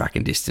 loves the track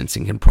and distance,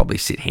 and can probably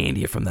sit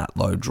handier from that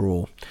low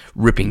draw.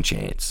 Ripping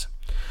chance.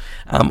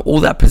 All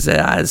that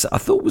pizzazz I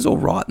thought was all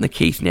right in the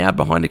Keith now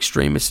behind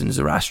Extremis and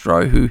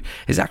Zarastro, who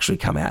has actually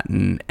come out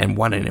and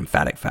won in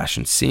emphatic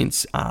fashion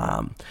since.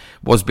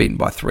 Was beaten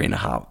by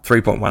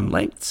 3.1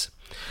 lengths.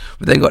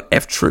 We've then got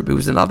F Troop, who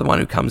was another one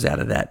who comes out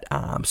of that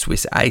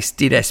Swiss Ace.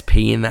 Did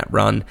SP in that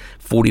run,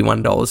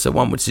 $41. So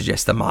one would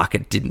suggest the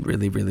market didn't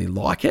really, really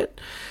like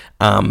it.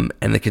 And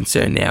the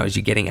concern now is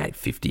you're getting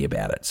 $8.50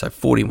 about it. So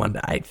 41 to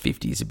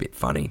 $8.50 is a bit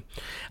funny.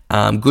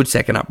 Good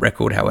second up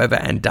record, however,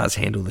 and does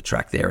handle the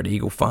track there at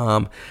Eagle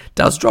Farm.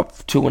 Does drop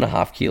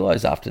 2.5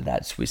 kilos after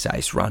that Swiss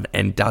Ace run,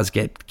 and does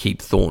get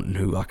Keith Thornton,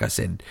 who, like I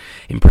said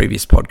in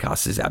previous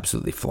podcasts, is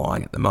absolutely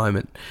flying at the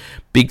moment.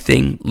 Big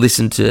thing,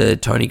 listen to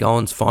Tony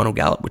Gowan's Final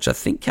Gallop, which I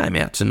think came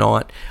out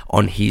tonight,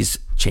 on his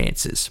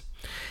chances.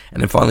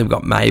 And then finally, we've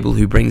got Mabel,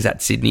 who brings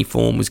that Sydney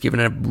form, was given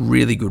a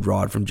really good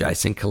ride from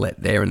Jason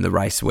Collette there in the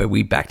race where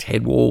we backed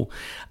Headwall.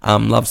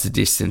 Loves the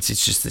distance.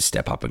 It's just the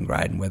step up in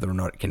grade and whether or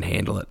not it can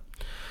handle it.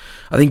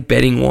 I think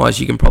betting-wise,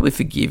 you can probably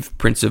forgive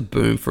Prince of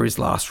Boom for his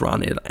last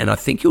run, and I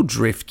think he'll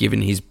drift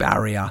given his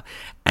barrier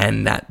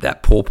and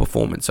that poor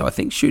performance. So I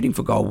think Shooting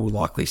for Gold will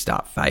likely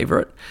start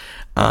favourite.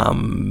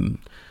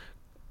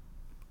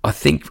 I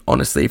think,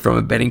 honestly, from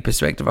a betting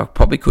perspective, I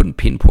probably couldn't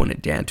pinpoint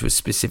it down to a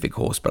specific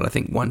horse, but I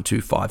think 1,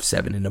 2, 5,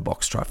 7 in a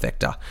box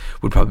trifecta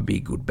would probably be a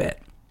good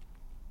bet.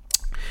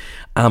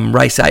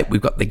 Race 8, we've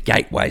got the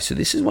Gateway. So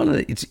this is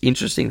it's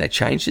interesting, they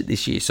changed it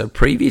this year. So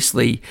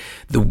previously,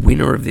 the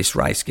winner of this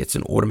race gets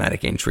an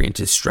automatic entry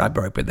into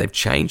Stradbroke, but they've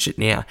changed it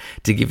now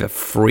to give a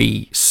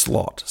free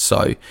slot.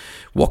 So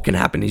what can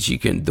happen is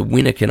the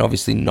winner can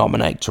obviously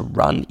nominate to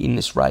run in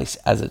this race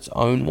as its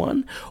own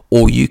one,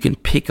 or you can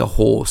pick a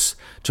horse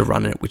to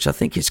run in it, which I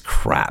think is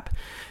crap.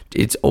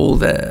 It's all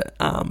the,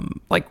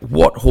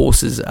 what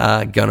horses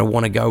are going to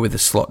want to go with a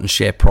slot and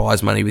share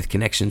prize money with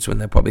connections when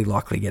they're probably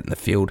likely get in the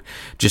field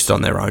just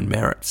on their own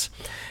merits.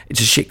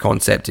 It's a shit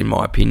concept in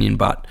my opinion,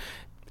 but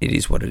it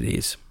is what it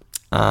is.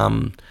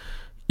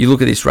 You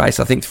look at this race,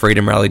 I think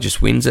Freedom Rally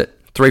just wins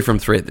it. 3 from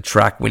 3 at the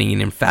track, winning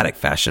in emphatic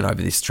fashion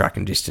over this track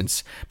and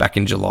distance back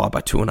in July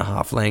by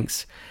 2.5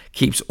 lengths.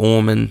 Keeps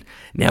Orman,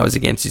 now is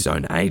against his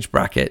own age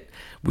bracket.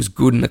 Was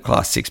good in the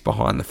Class 6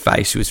 behind the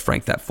Face, who was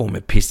franked that form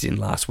at Piston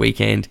last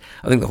weekend.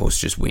 I think the horse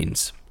just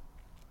wins.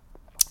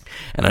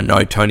 And I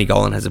know Tony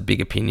Gollan has a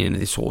big opinion of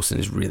this horse and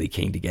is really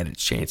keen to get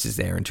its chances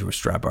there into a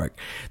Stradbroke,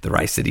 the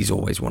race that he's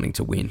always wanting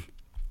to win.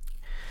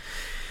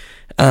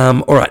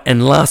 All right,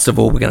 and last of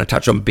all, we're going to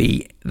touch on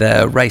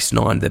the race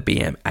 9, the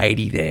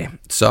BM80 there.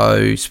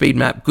 So speed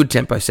map, good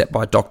tempo set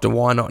by Dr.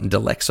 Wynot and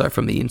Delexo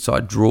from the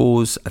inside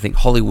draws. I think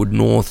Hollywood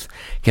North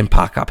can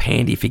park up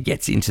handy if he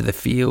gets into the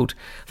field.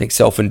 I think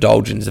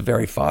Self-Indulgent is a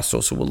very fast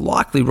horse, so will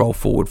likely roll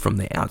forward from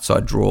the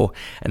outside draw.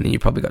 And then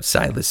you've probably got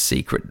Sailor's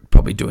Secret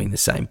probably doing the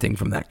same thing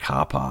from that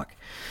car park.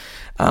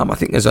 I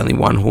think there's only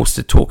one horse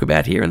to talk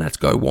about here, and that's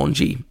Go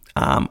Wanji.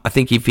 I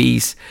think if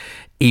he's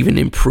even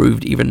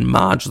improved even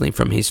marginally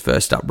from his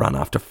first up run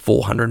after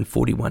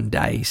 441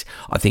 days,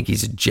 I think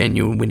he's a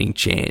genuine winning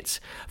chance.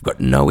 I've got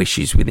no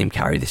issues with him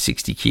carry the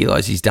 60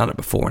 kilos. He's done it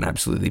before and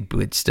absolutely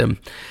blitzed him.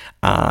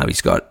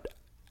 He's got,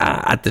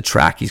 at the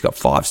track, he's got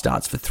 5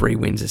 starts for 3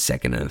 wins, a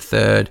second and a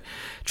third.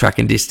 Track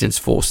and distance,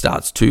 4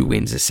 starts, 2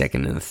 wins, a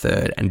second and a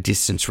third. And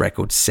distance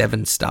record,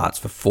 7 starts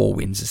for 4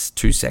 wins,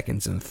 2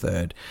 seconds and a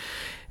third.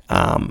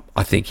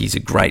 I think he's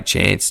a great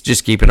chance.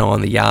 Just keep an eye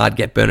on the yard,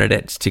 get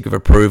Bernadette's tick of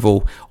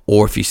approval,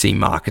 or if you see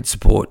market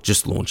support,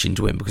 just launch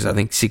into him, because I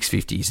think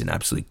 650 is an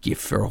absolute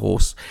gift for a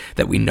horse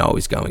that we know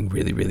is going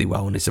really, really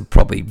well and is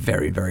probably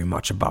very, very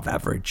much above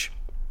average.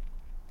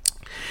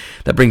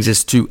 That brings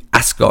us to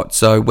Ascot.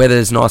 So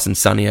weather's nice and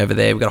sunny over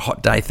there. We've got a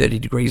hot day, 30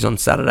 degrees on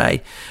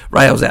Saturday.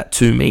 Rails out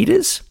 2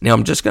 metres. Now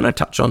I'm just going to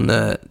touch on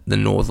the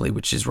Northerly,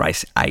 which is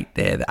race 8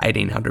 there, the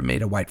 1800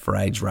 metre weight for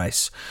age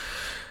race.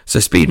 So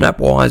speed map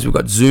wise, we've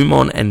got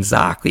Zoomon and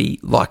Zaki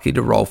likely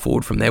to roll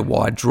forward from their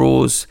wide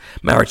draws.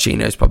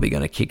 Maricino's probably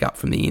going to kick up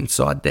from the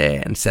inside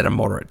there and set a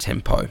moderate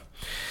tempo.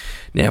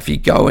 Now, if you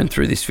go in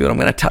through this field, I'm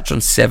going to touch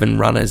on 7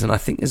 runners, and I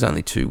think there's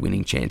only 2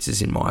 winning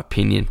chances in my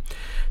opinion.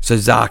 So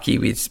Zaki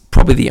is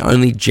probably the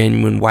only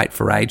genuine weight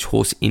for age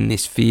horse in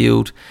this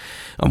field.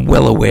 I'm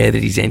well aware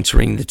that he's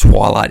entering the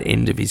twilight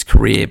end of his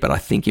career, but I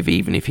think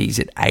even if he's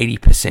at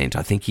 80%,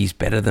 I think he's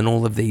better than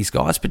all of these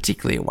guys,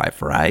 particularly at weight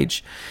for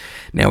age.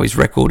 Now, his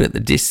record at the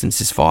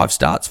distance is 5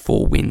 starts,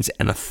 4 wins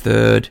and a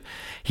third.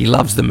 He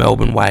loves the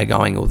Melbourne way of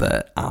going, or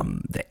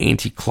the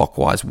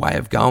anti-clockwise way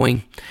of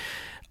going.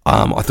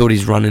 I thought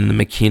his run in the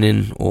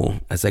McKinnon,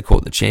 or as they call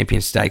it, the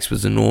Champion Stakes,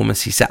 was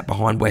enormous. He sat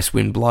behind West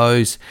Wind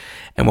Blows,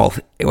 and while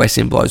West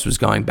Wind Blows was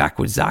going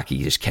backwards,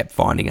 Zaki just kept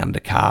finding under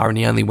car, and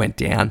he only went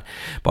down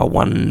by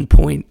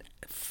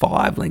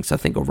 1.5 lengths, I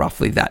think, or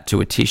roughly that,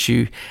 to a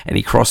Tissue, and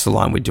he crossed the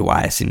line with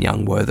Duais and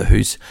Young Werther,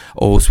 who's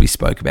horse we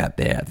spoke about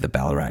there at the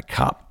Ballarat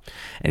Cup.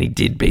 And he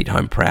did beat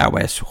Home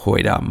Prowess,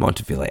 Hoyder,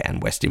 Montefiore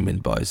and West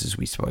Wind Blows, as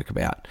we spoke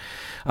about.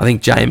 I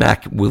think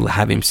J-Mac will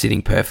have him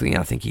sitting perfectly, and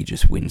I think he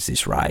just wins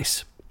this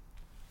race.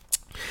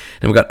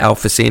 And we've got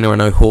Alfacino. I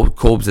know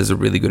Corbs has a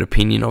really good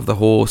opinion of the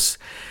horse.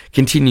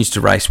 Continues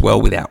to race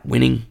well without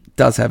winning.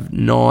 Does have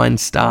 9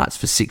 starts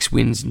for 6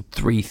 wins and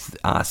 3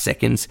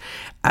 seconds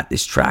at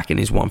this track, and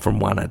is 1 from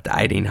 1 at the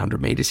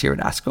 1800 metres here at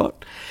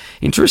Ascot.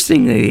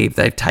 Interestingly,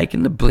 they've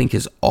taken the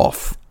blinkers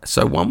off.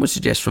 So one would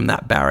suggest from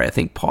that barrier, I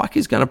think Pike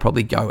is going to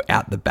probably go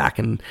out the back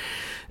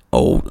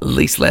or at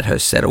least let her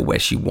settle where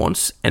she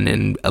wants, and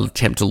then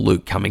attempt to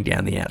loop coming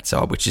down the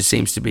outside, which just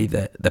seems to be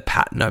the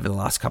pattern over the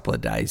last couple of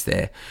days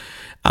there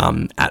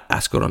at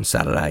Ascot on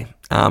Saturday.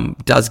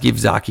 Does give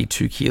Zaki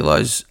 2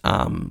 kilos.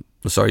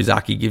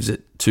 Zaki gives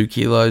it 2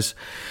 kilos,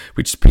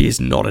 which appears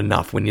not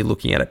enough when you're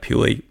looking at it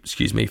purely,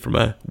 from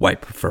a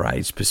weight for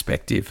age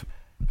perspective.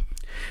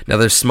 Now,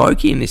 the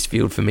smoky in this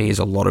field for me is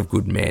a lot of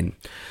good men.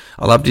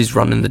 I loved his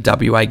run in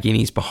the WA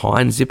Guineas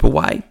behind Zip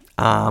Away.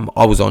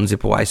 I was on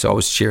Zip Away, so I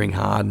was cheering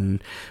hard,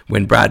 and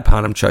when Brad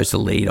Parnham chose to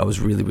lead, I was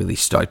really, really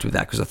stoked with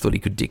that, because I thought he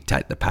could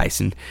dictate the pace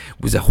and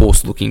was a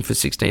horse looking for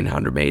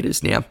 1600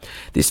 metres. Now,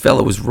 this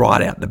fella was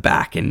right out the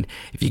back, and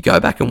if you go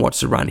back and watch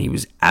the run, he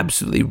was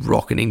absolutely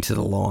rocketing to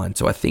the line.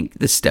 So I think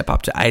the step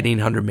up to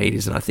 1800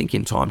 metres, and I think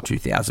in time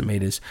 2000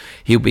 metres,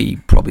 he'll be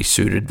probably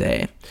suited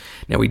there.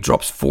 Now, he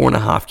drops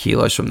 4.5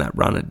 kilos from that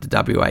run at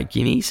the WA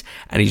Guineas,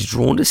 and he's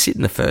drawn to sit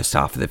in the first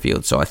half of the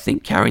field. So I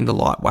think carrying the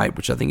lightweight,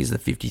 which I think is the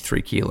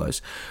 53 kilos,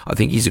 I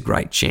think he's a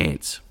great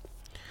chance.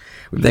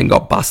 We've then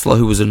got Bustler,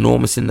 who was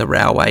enormous in the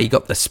railway. He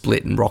got the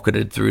split and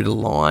rocketed through the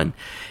line.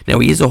 Now,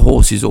 he is a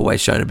horse who's always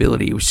shown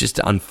ability. It was just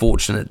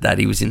unfortunate that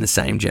he was in the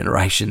same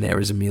generation there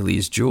as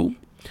Amelia's Jewel.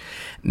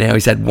 Now,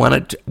 he's had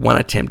one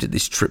attempt at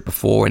this trip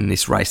before in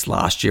this race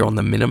last year on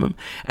the minimum,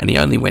 and he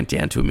only went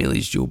down to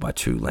Amelia's Jewel by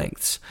 2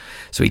 lengths.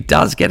 So he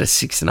does get a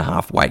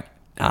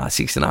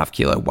 6.5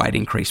 kilo weight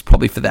increase,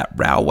 probably for that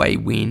railway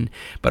win,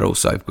 but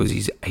also because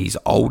he's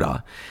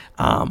older.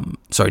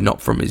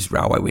 Not from his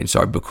railway win,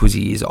 because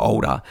he is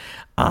older,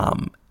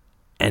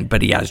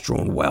 but he has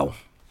drawn well.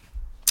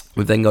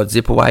 We've then got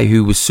Zipaway,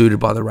 who was suited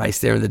by the race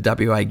there in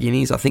the WA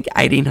Guineas. I think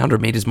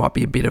 1,800 metres might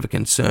be a bit of a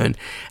concern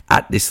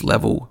at this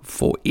level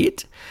for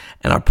it,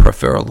 and I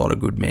prefer a lot of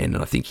good men,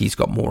 and I think he's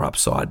got more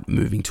upside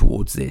moving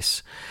towards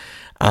this.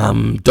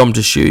 Dom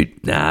Deschutes,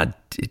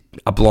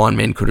 a blind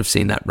man could have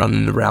seen that run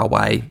in the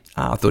railway.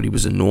 I thought he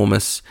was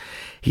enormous.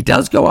 He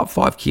does go up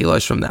 5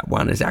 kilos from that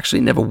one. Has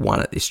actually never won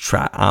at this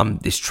track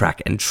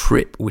and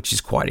trip, which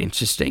is quite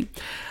interesting.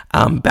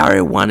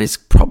 Barrier 1 is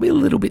probably a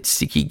little bit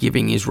sticky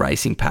giving his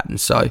racing pattern.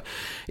 So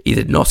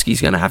either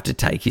Noski's going to have to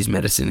take his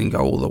medicine and go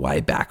all the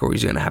way back, or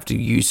he's going to have to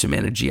use some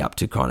energy up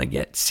to kind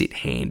of sit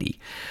handy.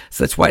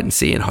 So let's wait and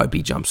see and hope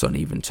he jumps on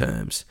even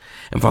terms.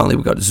 And finally,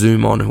 we've got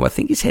Zoom On, who I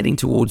think is heading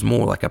towards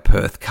more like a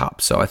Perth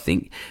Cup. So I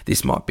think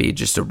this might be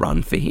just a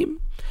run for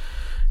him.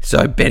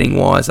 So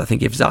betting-wise, I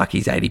think if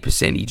Zaki's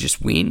 80%, he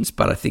just wins.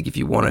 But I think if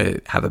you want to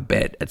have a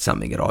bet at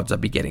something at odds, I'd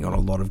be getting on a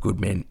lot of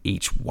good men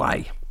each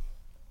way.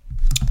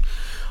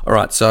 All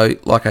right, so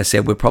like I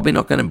said, I'm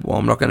not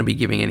going to be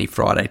giving any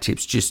Friday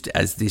tips, just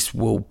as this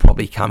will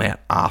probably come out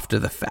after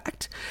the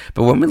fact.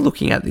 But when we're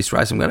looking at this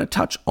race, I'm going to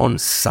touch on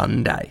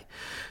Sunday.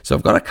 So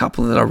I've got a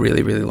couple that I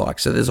really, really like.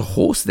 So there's a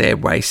horse there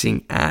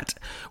racing at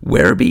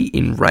Werribee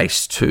in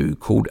race 2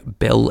 called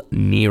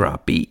Belnera,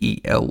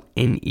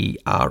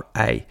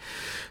 Belnera.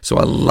 So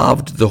I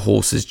loved the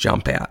horse's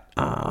jump out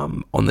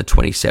on the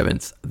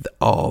 27th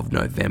of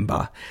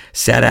November.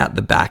 Sat out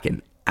the back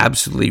and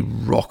absolutely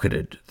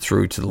rocketed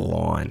through to the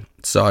line.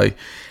 So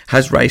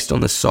has raced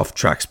on the soft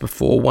tracks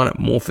before, won at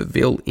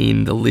Morphettville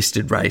in the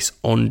listed race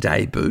on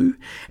debut,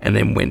 and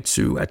then went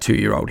to a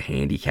 2-year-old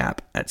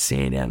handicap at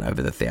Sandown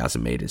over the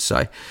 1,000 metres.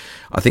 So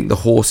I think the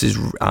horse is,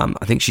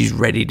 I think she's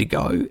ready to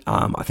go.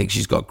 I think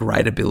she's got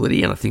great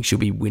ability, and I think she'll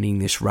be winning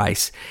this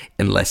race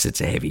unless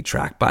it's a heavy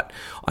track. But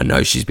I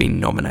know she's been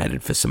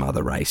nominated for some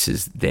other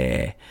races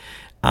there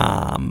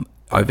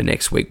over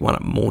next week, one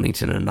at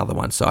Mornington and another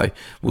one. So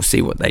we'll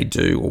see what they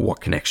do or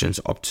what Connections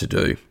opt to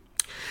do.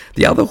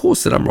 The other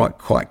horse that I'm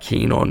quite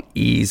keen on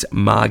is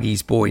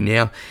Margie's Boy.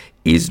 Now,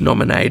 is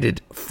nominated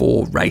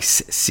for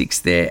race 6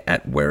 there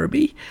at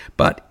Werribee,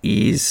 but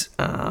is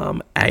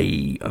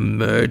a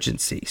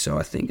emergency. So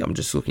I think I'm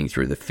just looking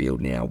through the field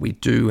now. We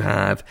do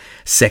have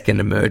second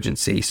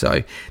emergency,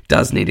 so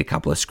does need a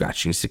couple of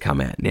scratchings to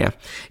come out. Now,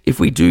 if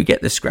we do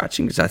get the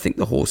scratchings, I think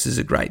the horse is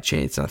a great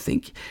chance. I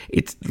think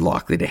it's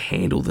likely to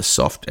handle the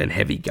soft and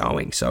heavy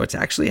going. So it's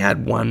actually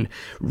had one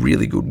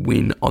really good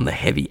win on the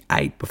heavy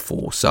 8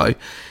 before. So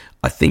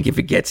I think if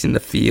it gets in the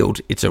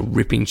field, it's a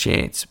ripping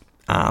chance.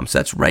 So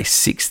that's race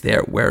 6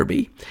 there at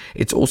Werribee.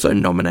 It's also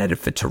nominated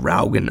for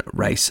Traralgon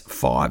race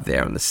 5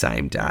 there on the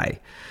same day.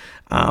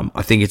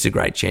 I think it's a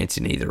great chance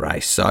in either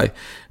race. So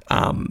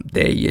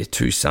there are your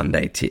 2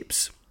 Sunday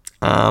tips.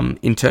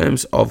 In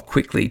terms of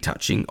quickly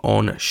touching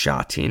on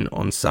Sha Tin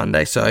on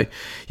Sunday, so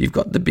you've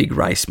got the big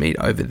race meet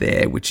over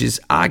there, which is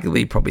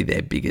arguably probably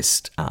their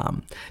biggest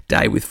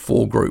day with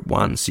 4 Group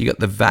 1s. So you got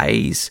the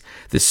Vase,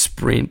 the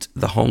Sprint,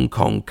 the Hong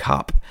Kong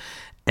Cup,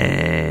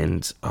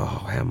 and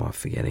how am I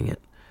forgetting it?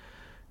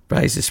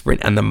 Vase, the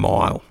Sprint, and the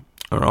Mile.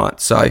 All right,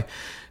 so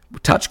we'll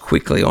touch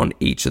quickly on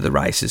each of the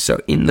races.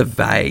 So in the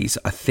Vase,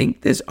 I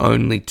think there's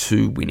only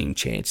 2 winning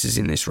chances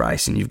in this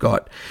race, and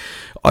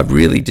I'm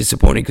really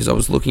disappointed because I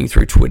was looking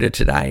through Twitter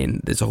today,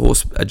 and there's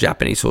a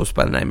Japanese horse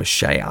by the name of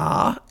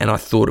Shayar, and I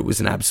thought it was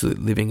an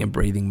absolute living and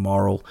breathing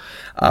moral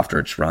after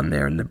its run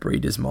there in the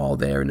Breeders' Mile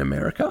there in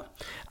America.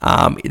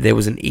 There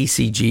was an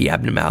ECG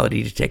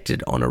abnormality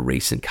detected on a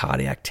recent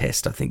cardiac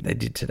test I think they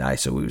did today,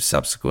 so it was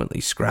subsequently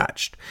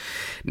scratched.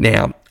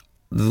 Now,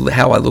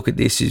 how I look at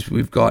this is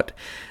we've got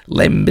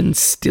Lemben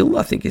Still,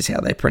 I think is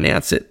how they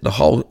pronounce it. The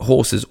whole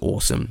horse is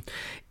awesome.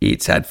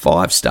 It's had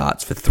 5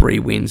 starts for 3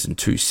 wins and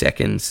 2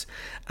 seconds.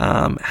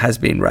 Has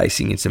been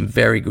racing in some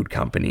very good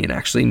company and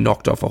actually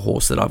knocked off a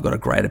horse that I've got a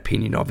great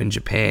opinion of in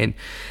Japan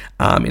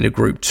in a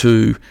Group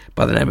 2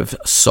 by the name of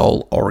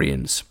Sol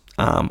Oriens.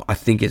 I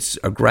think it's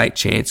a great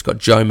chance. Got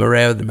Joe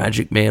Moreira, the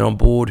Magic Man, on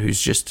board,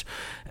 who's just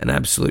an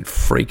absolute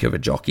freak of a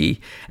jockey,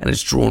 and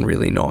it's drawn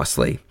really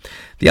nicely.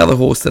 The other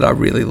horse that I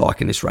really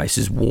like in this race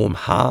is Warm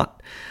Heart.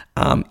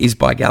 Is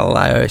by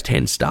Galileo,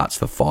 10 starts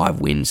for 5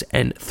 wins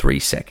and 3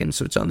 seconds,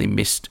 so it's only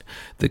missed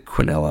the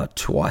Quinella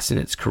twice in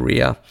its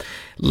career.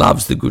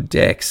 Loves the good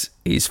decks.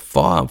 Is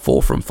 4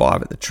 from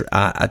 5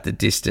 at the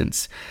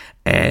distance,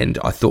 and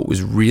I thought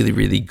was really,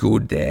 really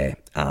good there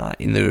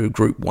in the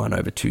Group 1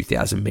 over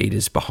 2,000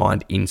 metres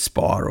behind In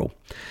Spiral.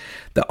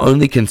 The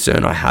only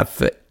concern I have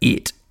for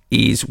it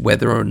is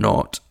whether or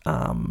not,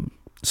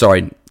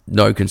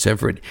 no concern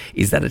for it,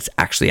 is that it's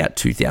actually at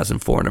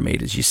 2,400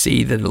 metres. You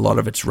see that a lot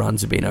of its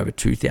runs have been over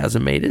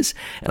 2,000 metres,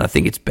 and I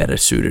think it's better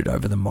suited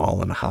over the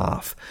 1.5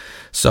 miles.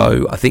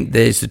 So I think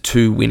there's the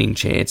 2 winning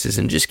chances,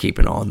 and just keep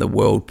an eye on the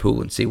World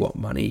Pool and see what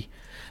money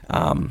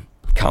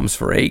comes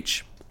for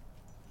each.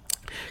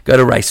 Go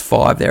to race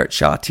 5 there at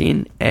Sha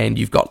Tin, and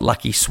you've got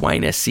Lucky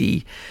Swain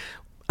SC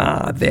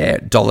there,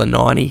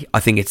 $1.90. I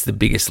think it's the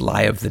biggest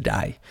lay of the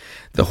day.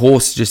 The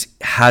horse just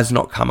has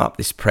not come up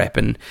this prep,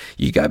 and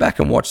you go back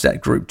and watch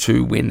that Group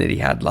 2 win that he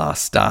had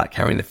last start,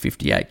 carrying the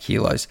 58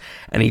 kilos,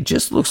 and he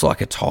just looks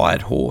like a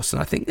tired horse. And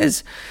I think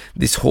there's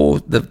this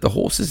horse, the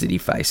horses that he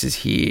faces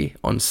here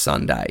on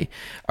Sunday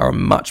are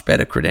much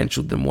better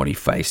credentialed than what he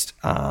faced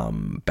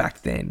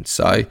back then.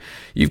 So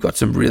you've got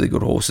some really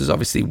good horses.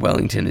 Obviously,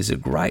 Wellington is a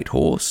great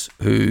horse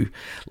who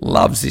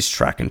loves this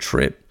track and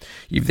trip.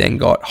 You've then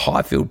got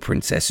Highfield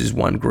Princess, who's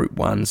won Group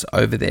 1s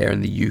over there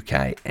in the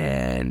UK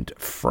and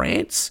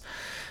France.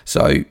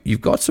 So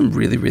you've got some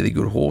really, really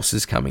good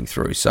horses coming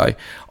through. So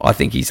I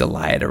think he's a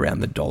lay at around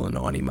the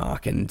 $1.90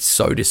 mark, and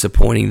so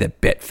disappointing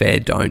that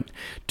Betfair don't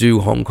do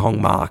Hong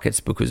Kong markets,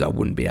 because I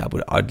wouldn't be able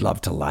to. I'd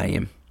love to lay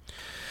him.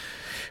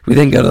 We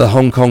then go to the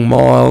Hong Kong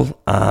Mile.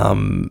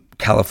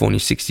 California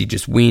 60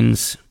 just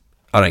wins.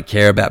 I don't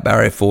care about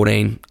Barrier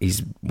 14.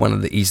 He's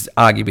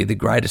arguably the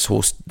greatest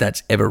horse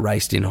that's ever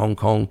raced in Hong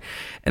Kong,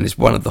 and is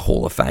one of the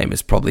Hall of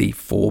Famers, probably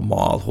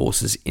 4-mile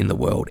horses in the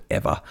world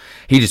ever.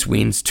 He just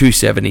wins.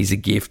 270's a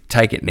gift.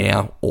 Take it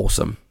now.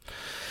 Awesome.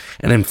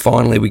 And then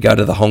finally we go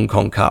to the Hong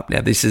Kong Cup.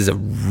 Now this is a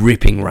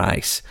ripping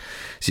race.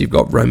 So you've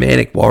got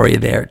Romantic Warrior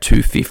there at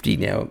 250.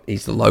 Now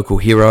he's the local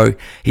hero.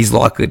 He's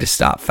likely to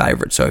start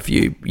favourite. So if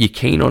you're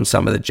keen on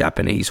some of the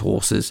Japanese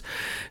horses,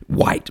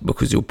 wait,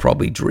 because he'll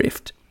probably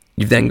drift.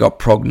 You've then got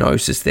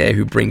Prognosis there,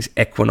 who brings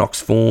Equinox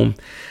form.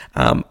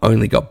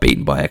 Only got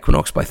beaten by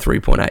Equinox by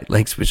 3.8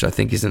 lengths, which I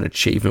think is an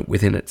achievement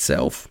within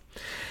itself.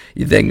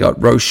 You've then got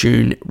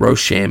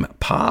Rosham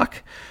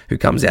Park, who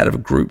comes out of a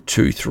Group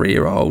 2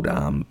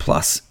 3-year-old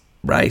plus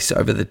race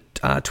over the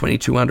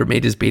 2,200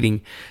 metres,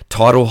 beating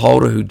title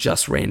holder, who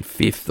just ran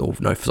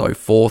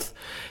fourth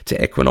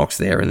to Equinox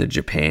there in the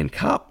Japan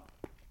Cup.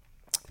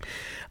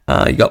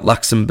 You got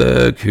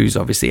Luxembourg, who's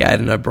obviously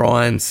Aidan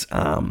O'Brien's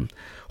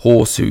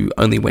horse, who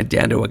only went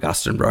down to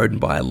Augustin Roden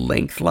by a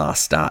length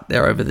last start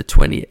there over the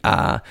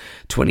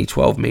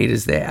 2012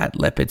 metres there at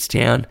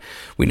Leopardstown.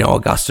 We know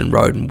Augustin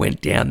Roden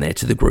went down there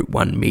to the Group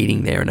 1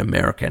 meeting there in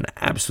America and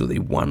absolutely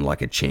won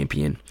like a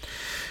champion.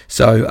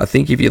 So I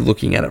think if you're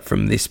looking at it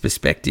from this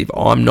perspective,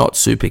 I'm not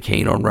super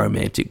keen on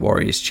Romantic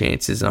Warrior's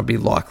chances, and I'd be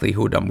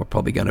likelihood I'm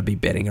probably going to be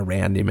betting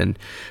around him and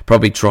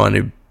probably trying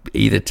to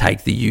either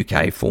take the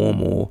UK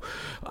form or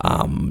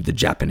the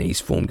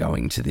Japanese form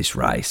going into this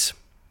race.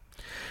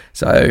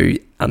 So,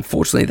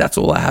 unfortunately, that's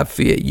all I have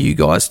for you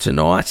guys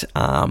tonight.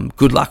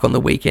 Good luck on the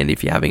weekend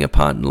if you're having a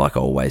punt. And like I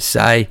always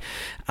say,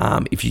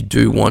 if you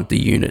do want the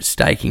unit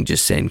staking,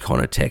 just send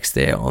Connor a text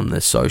there on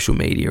the social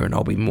media, and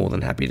I'll be more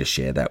than happy to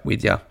share that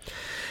with you.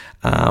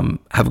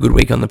 Have a good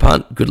week on the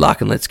punt. Good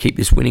luck, and let's keep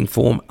this winning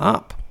form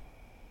up.